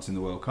France in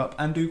the World Cup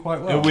and do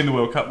quite well. He'll win the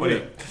World Cup, won't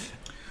he?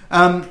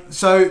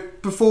 So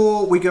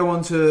before we go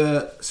on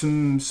to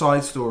some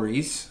side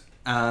stories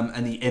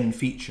and the end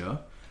feature,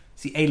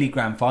 it's the A-League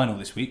Grand Final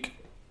this week,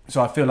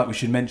 so I feel like we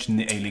should mention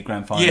the A-League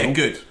Grand Final. Yeah,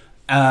 good.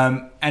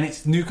 And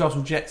it's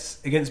Newcastle Jets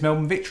against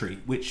Melbourne Victory,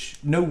 which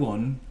no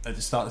one at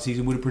the start of the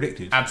season would have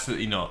predicted.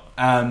 Absolutely not.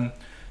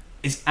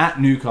 It's at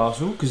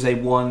Newcastle because they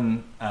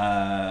won.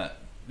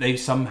 They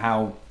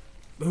somehow.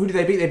 Who did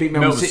they beat? They beat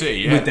Melbourne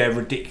City with their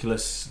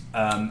ridiculous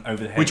over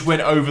the head. Which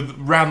went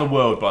around the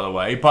world, by the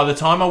way. By the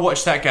time I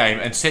watched that game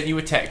and sent you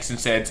a text and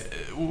said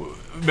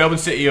Melbourne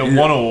City are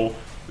 1-1.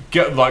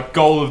 Like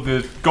goal of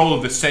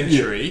the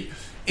century.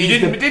 He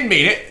didn't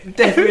mean it.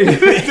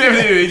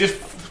 Definitely. He just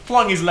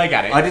flung his leg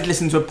at it. I did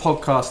listen to a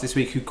podcast this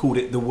week who called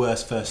it the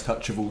worst first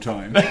touch of all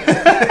time.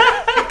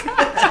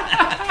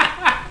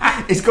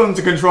 It's gone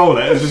to control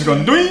it. It's just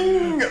gone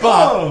doing.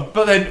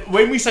 But then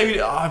when we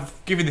say I've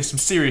given this some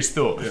serious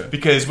thought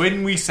because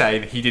when we say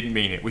that he didn't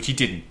mean it, which he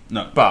didn't.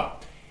 No.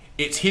 But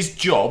it's his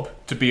job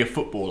to be a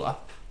footballer.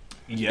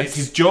 Yes. It's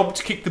his job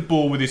to kick the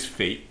ball with his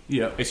feet.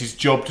 Yeah. It's his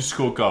job to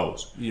score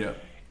goals. Yeah.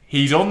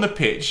 He's on the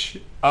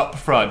pitch, up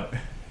front,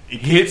 he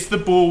hits the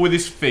ball with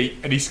his feet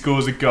and he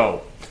scores a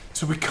goal.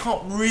 So we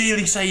can't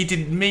really say he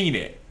didn't mean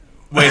it.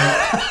 Do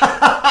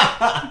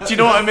you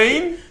know what I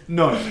mean?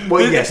 No.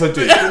 Well, yes, I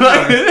do.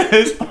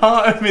 There's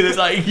part of me that's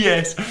like,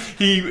 yes,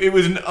 it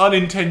was an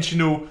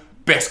unintentional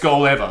best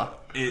goal ever.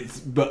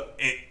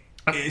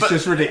 It's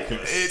just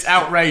ridiculous. It's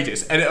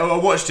outrageous. And I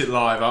watched it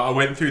live. I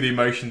went through the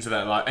emotions of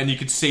that live, and you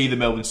could see the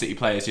Melbourne City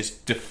players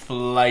just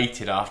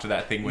deflated after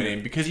that thing went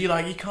in because you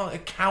can't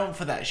account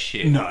for that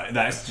shit. No,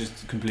 that's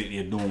just completely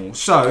abnormal.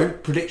 So,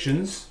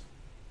 predictions.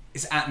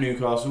 It's at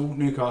Newcastle.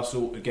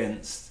 Newcastle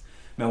against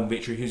Melbourne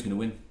Victory. Who's going to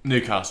win?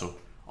 Newcastle.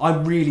 I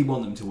really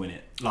want them to win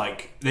it.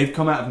 They've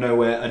come out of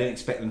nowhere. I didn't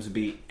expect them to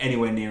be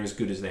anywhere near as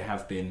good as they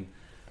have been.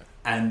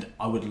 And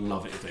I would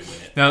love it if they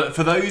win it. Now,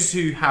 for those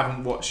who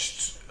haven't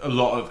watched a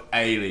lot of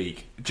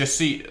A-League, just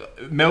see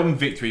Melbourne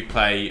Victory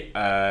play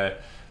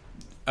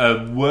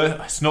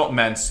it's not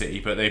Man City,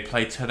 but they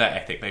play to that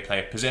ethic. They play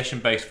a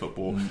possession-based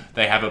football.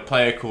 They have a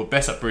player called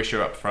Besart Berisha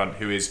up front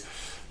who is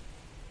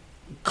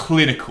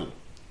clinical.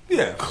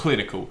 Yeah.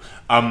 Clinical.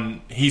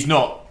 He's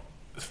not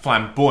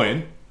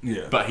flamboyant,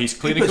 but he's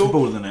clinical. He puts the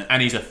ball in it.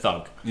 And he's a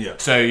thug. Yeah.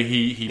 So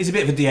he's a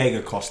bit of a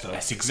Diego Costa.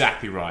 That's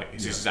exactly right.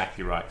 He's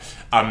exactly right.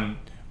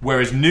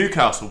 Whereas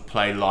Newcastle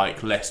play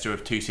like Leicester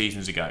of 2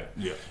 seasons ago.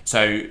 Yeah.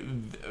 So,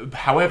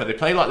 however, they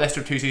play like Leicester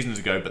of 2 seasons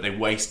ago, but they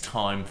waste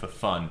time for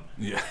fun.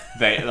 Yeah.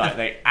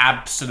 They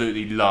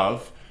absolutely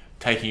love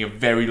taking a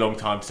very long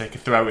time to take a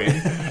throw in,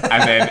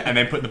 and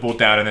then putting the ball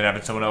down, and then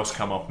having someone else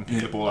come up and pick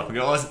the ball up and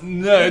go, oh,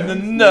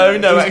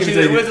 no.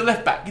 Actually, where's the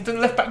left back? The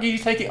left back, you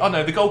take it. Oh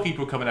no, the goalkeeper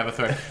will come and have a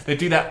throw. They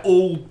do that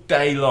all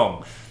day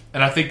long,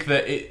 and I think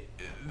that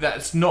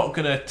that's not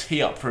going to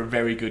tee up for a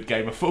very good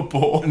game of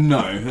football.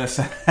 No, that's.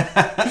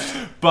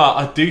 But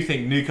I do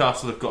think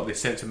Newcastle have got this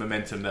sense of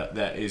momentum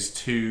that is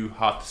too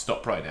hard to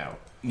stop right now.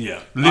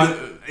 Yeah, they're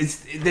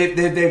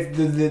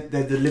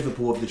the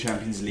Liverpool of the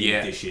Champions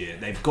League this year.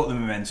 They've got the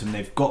momentum.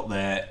 They've got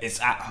there.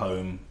 It's at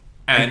home.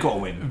 And they've got to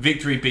win.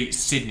 Victory beat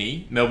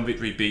Sydney. Melbourne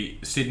Victory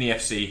beat Sydney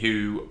FC,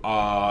 who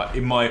are,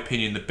 in my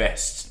opinion, the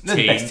best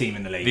team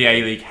in the league. The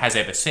A-League has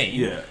ever seen.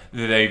 Yeah,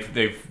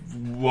 they've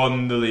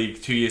won the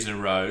league 2 years in a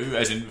row,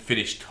 as in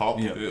finished top.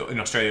 Yeah. In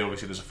Australia,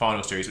 obviously, there's a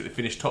final series, but they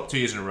finished top 2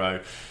 years in a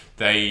row.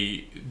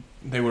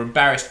 They were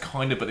embarrassed,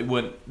 kind of, but they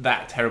weren't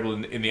that terrible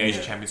in the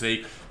Asian Champions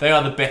League. They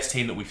are the best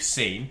team that we've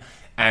seen,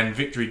 and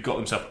Victory got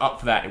themselves up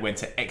for that. It went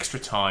to extra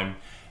time.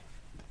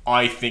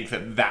 I think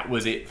that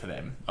was it for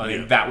them. I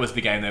think that was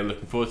the game they were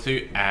looking forward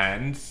to,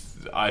 and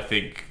I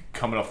think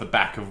coming off the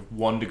back of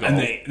one goal, and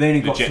they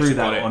only got through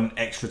that on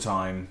extra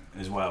time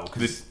as well.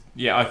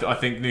 I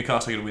think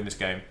Newcastle are going to win this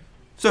game.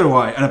 So do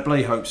I, and I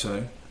bloody hope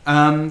so. Do you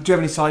have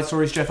any side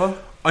stories, Jeffo?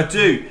 I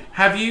do.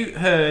 Have you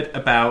heard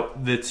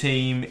about the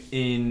team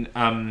in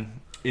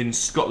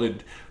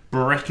Scotland,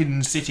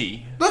 Brechin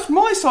City? That's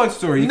my side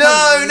story.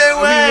 No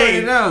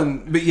way!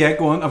 But yeah,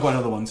 go on. I've got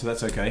another one, so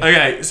that's okay.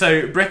 Okay,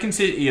 so Brechin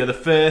City are the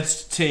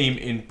first team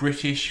in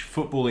British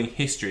footballing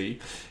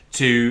history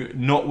to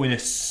not win a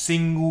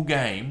single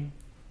game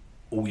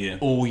all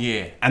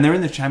year. And they're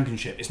in the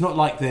Championship. It's not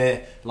like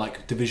they're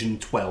like Division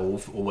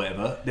 12 or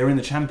whatever. They're in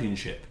the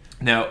Championship.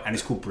 Now, and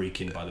it's called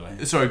Brechin, by the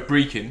way. Sorry,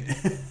 Brechin.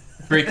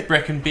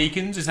 Brechin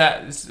Beacons? Is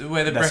that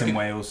where the That's Brechin? in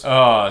Wales.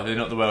 Oh, they're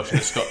not the Welsh, they're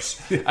the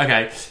Scots.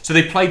 Okay, so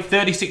they played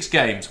 36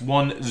 games,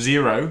 won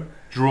 0,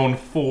 drawn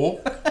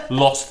 4,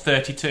 lost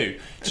 32.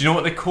 Do you know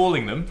what they're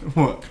calling them?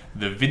 What?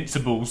 The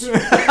Vincibles.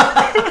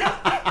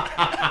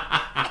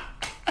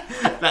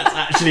 That's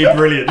actually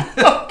brilliant.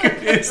 How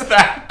good is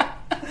that?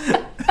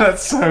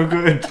 That's so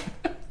good.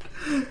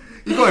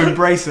 You've got to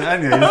embrace it,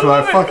 haven't you? You're just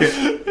like, fuck it.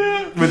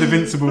 With the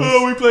Vincibles.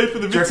 Oh, we played for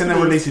the Vincibles. Do you reckon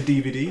they'll release a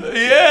DVD?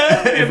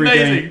 Yeah, every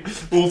amazing. game.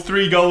 All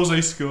 3 goals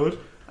they scored.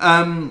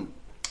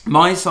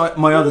 My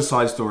other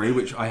side story,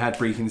 which I had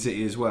Brechin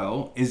City as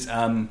well, is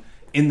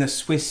in the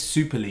Swiss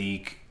Super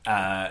League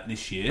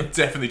this year. I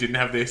definitely didn't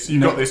have this. You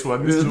got this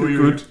one. This is all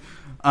good.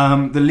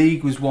 The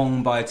league was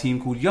won by a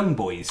team called Young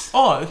Boys.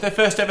 Oh, it's their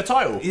first ever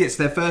title. Yeah, it's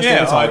their first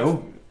ever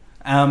title.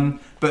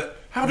 But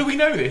how do we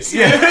know this?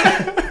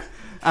 Yeah.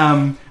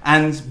 And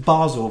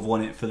Basel have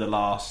won it for the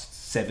last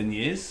 7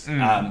 years.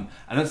 And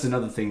that's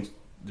another thing.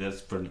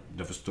 That's for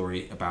another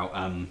story about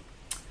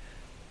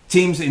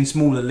teams in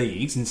smaller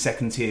leagues in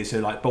second tier. So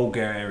like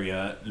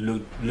Bulgaria,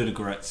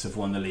 Ludogorets have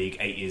won the league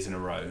 8 years in a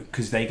row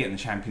because they get in the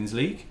Champions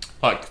League.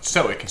 Like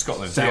Celtic in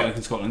Scotland.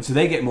 In Scotland. So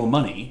they get more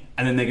money,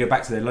 and then they go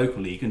back to their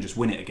local league and just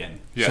win it again.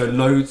 Yeah. So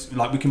loads,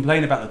 like we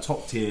complain about the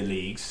top tier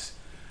leagues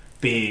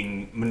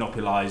being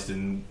monopolised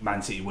and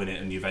Man City win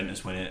it and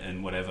Juventus win it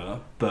and whatever,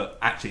 but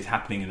actually it's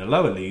happening in the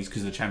lower leagues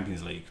because of the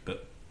Champions League.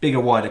 But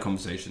bigger, wider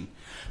conversation.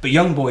 But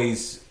Young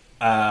Boys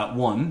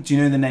won. Do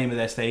you know the name of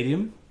their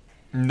stadium?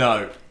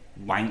 No.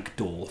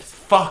 Wankdorf.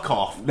 Fuck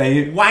off.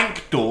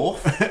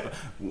 Wankdorf?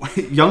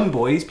 Young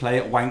Boys play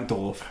at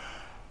Wankdorf.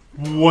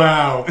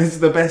 Wow. It's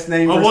the best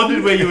name. I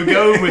wondered where you were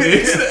going with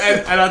this,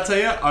 and I'll tell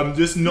you, I'm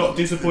just not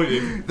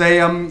disappointed.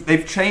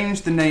 They've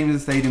changed the name of the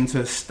stadium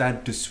to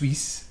Stade de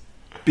Suisse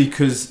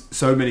because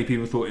so many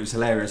people thought it was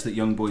hilarious that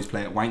Young Boys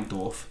play at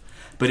Wankdorf,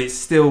 but it's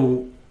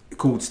still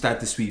called Stade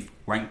de Suisse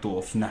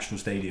Wankdorf National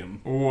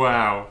Stadium.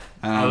 Wow.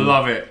 I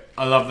love it.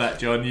 I love that,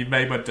 John. You've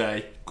made my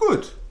day.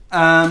 Good.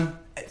 Time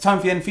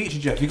for the end feature,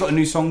 Jeff. You got a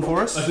new song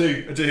for us? I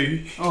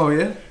do. Oh,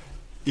 yeah?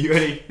 You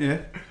ready?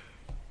 Yeah.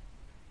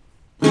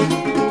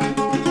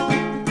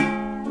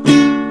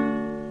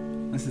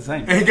 That's the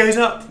same. It goes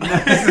up.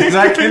 It's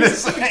exactly the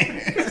same.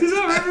 It's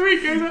up every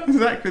week, goes up.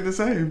 Exactly the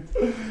same.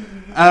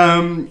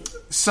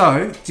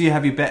 So, do you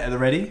have your bet at the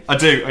ready? I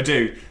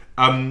do.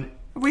 Have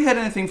we had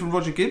anything from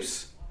Roger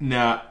Gibbs?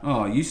 Nah.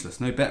 Oh, useless.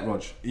 No bet,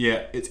 Rog.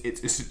 Yeah, it's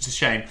a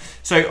shame.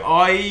 So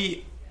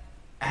I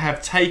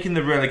have taken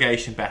the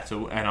relegation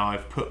battle and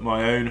I've put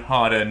my own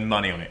hard-earned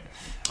money on it.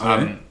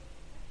 Okay.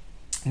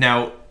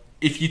 Now,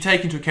 if you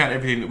take into account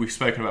everything that we've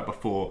spoken about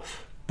before,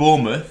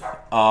 Bournemouth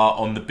are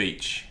on the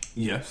beach.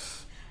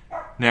 Yes.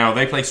 Now,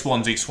 they play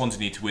Swansea. Swansea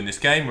need to win this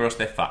game or else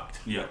they're fucked.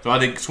 Yeah. So I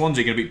think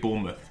Swansea are going to beat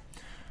Bournemouth.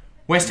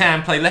 West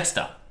Ham play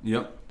Leicester.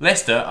 Yep.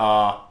 Leicester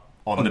are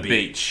on the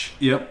beach.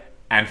 Yep.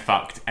 And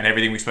fucked. And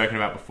everything we've spoken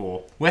about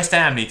before. West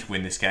Ham need to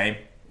win this game.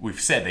 We've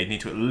said they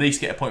need to at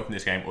least get a point from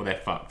this game or they're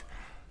fucked.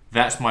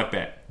 That's my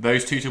bet.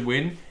 Those two to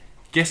win.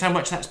 Guess how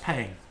much that's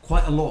paying?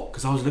 Quite a lot,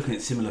 because I was looking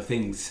at similar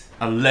things.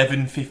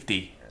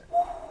 $11.50.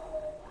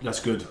 That's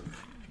good.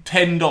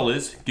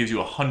 $10 gives you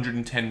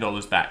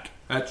 $110 back.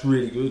 That's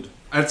really good.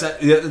 That's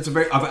a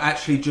very. I've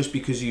actually, just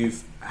because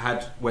you've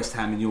had West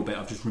Ham in your bet,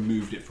 I've just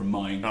removed it from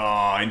mine.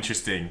 Oh,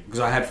 interesting. Because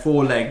I had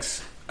 4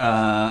 legs,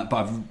 but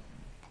I've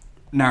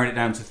narrowed it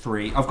down to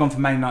 3. I've gone for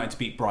Man United to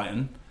beat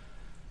Brighton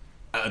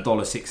at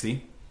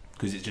 $1.60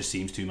 because it just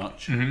seems too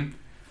much. Mm-hmm.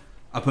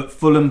 I put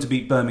Fulham to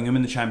beat Birmingham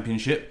in the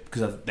Championship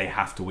because they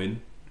have to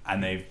win,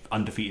 and they've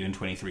undefeated in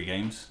 23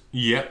 games.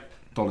 Yep.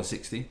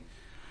 $1.60.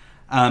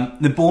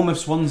 The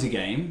Bournemouth-Swansea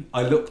game,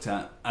 I looked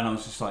at, and I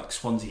was just like,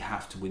 Swansea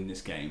have to win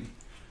this game.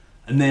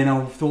 And then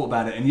I thought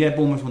about it, and yeah,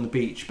 Bournemouth on the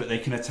beach, but they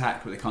can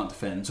attack, but they can't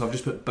defend. So I've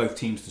just put both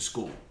teams to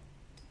score.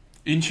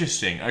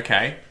 Interesting,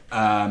 okay.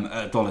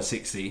 At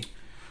 $1.60.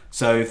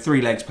 So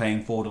 3 legs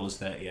paying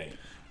 $4.38.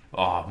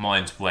 Oh,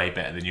 mine's way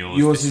better than yours.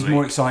 Yours is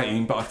more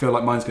exciting, but I feel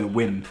like mine's going to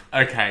win.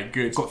 Okay,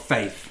 good. I've got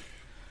faith.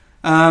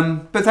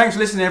 But thanks for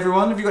listening,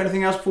 everyone. Have you got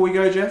anything else before we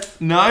go, Jeff?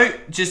 No,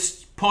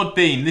 just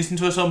Podbean. Listen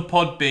to us on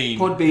Podbean.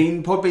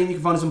 Podbean. You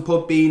can find us on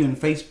Podbean and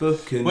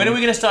Facebook. And when are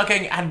we going to start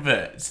getting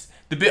adverts?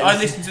 I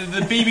listened to the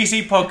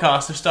BBC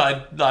podcast have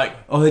started like...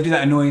 Oh, they do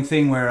that annoying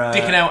thing where...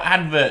 dicking out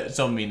adverts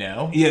on me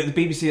now. Yeah, the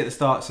BBC at the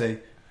start say,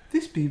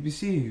 this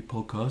BBC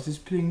podcast is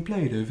being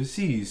played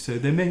overseas, so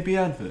there may be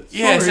adverts.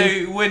 Yeah,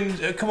 Sorry. so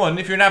when... come on,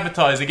 if you're an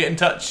advertiser, get in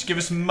touch, give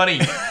us some money.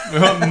 We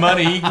want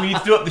money. We need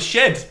to do up the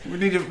shed.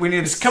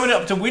 It's coming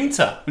up to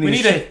winter. We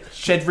need a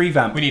shed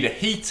revamp. We need a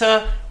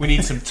heater. We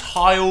need some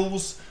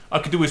tiles. I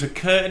could do with a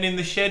curtain in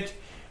the shed.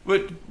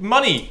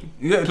 Money,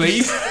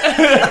 please.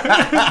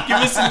 Give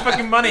us some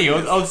fucking money.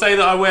 I'll say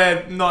that I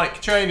wear Nike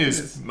trainers.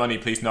 Yes. Money,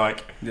 please,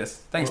 Nike. Yes.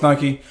 Thanks,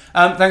 Nike.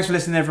 Thanks for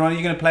listening, everyone. Are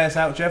you going to play us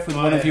out, Jeff, with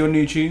one of your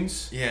new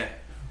tunes? Yeah.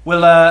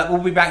 We'll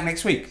be back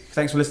next week.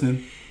 Thanks for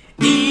listening.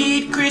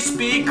 Eat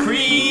Krispy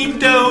Kreme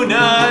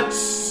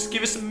donuts.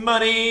 Give us some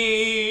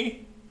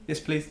money.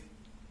 Yes, please.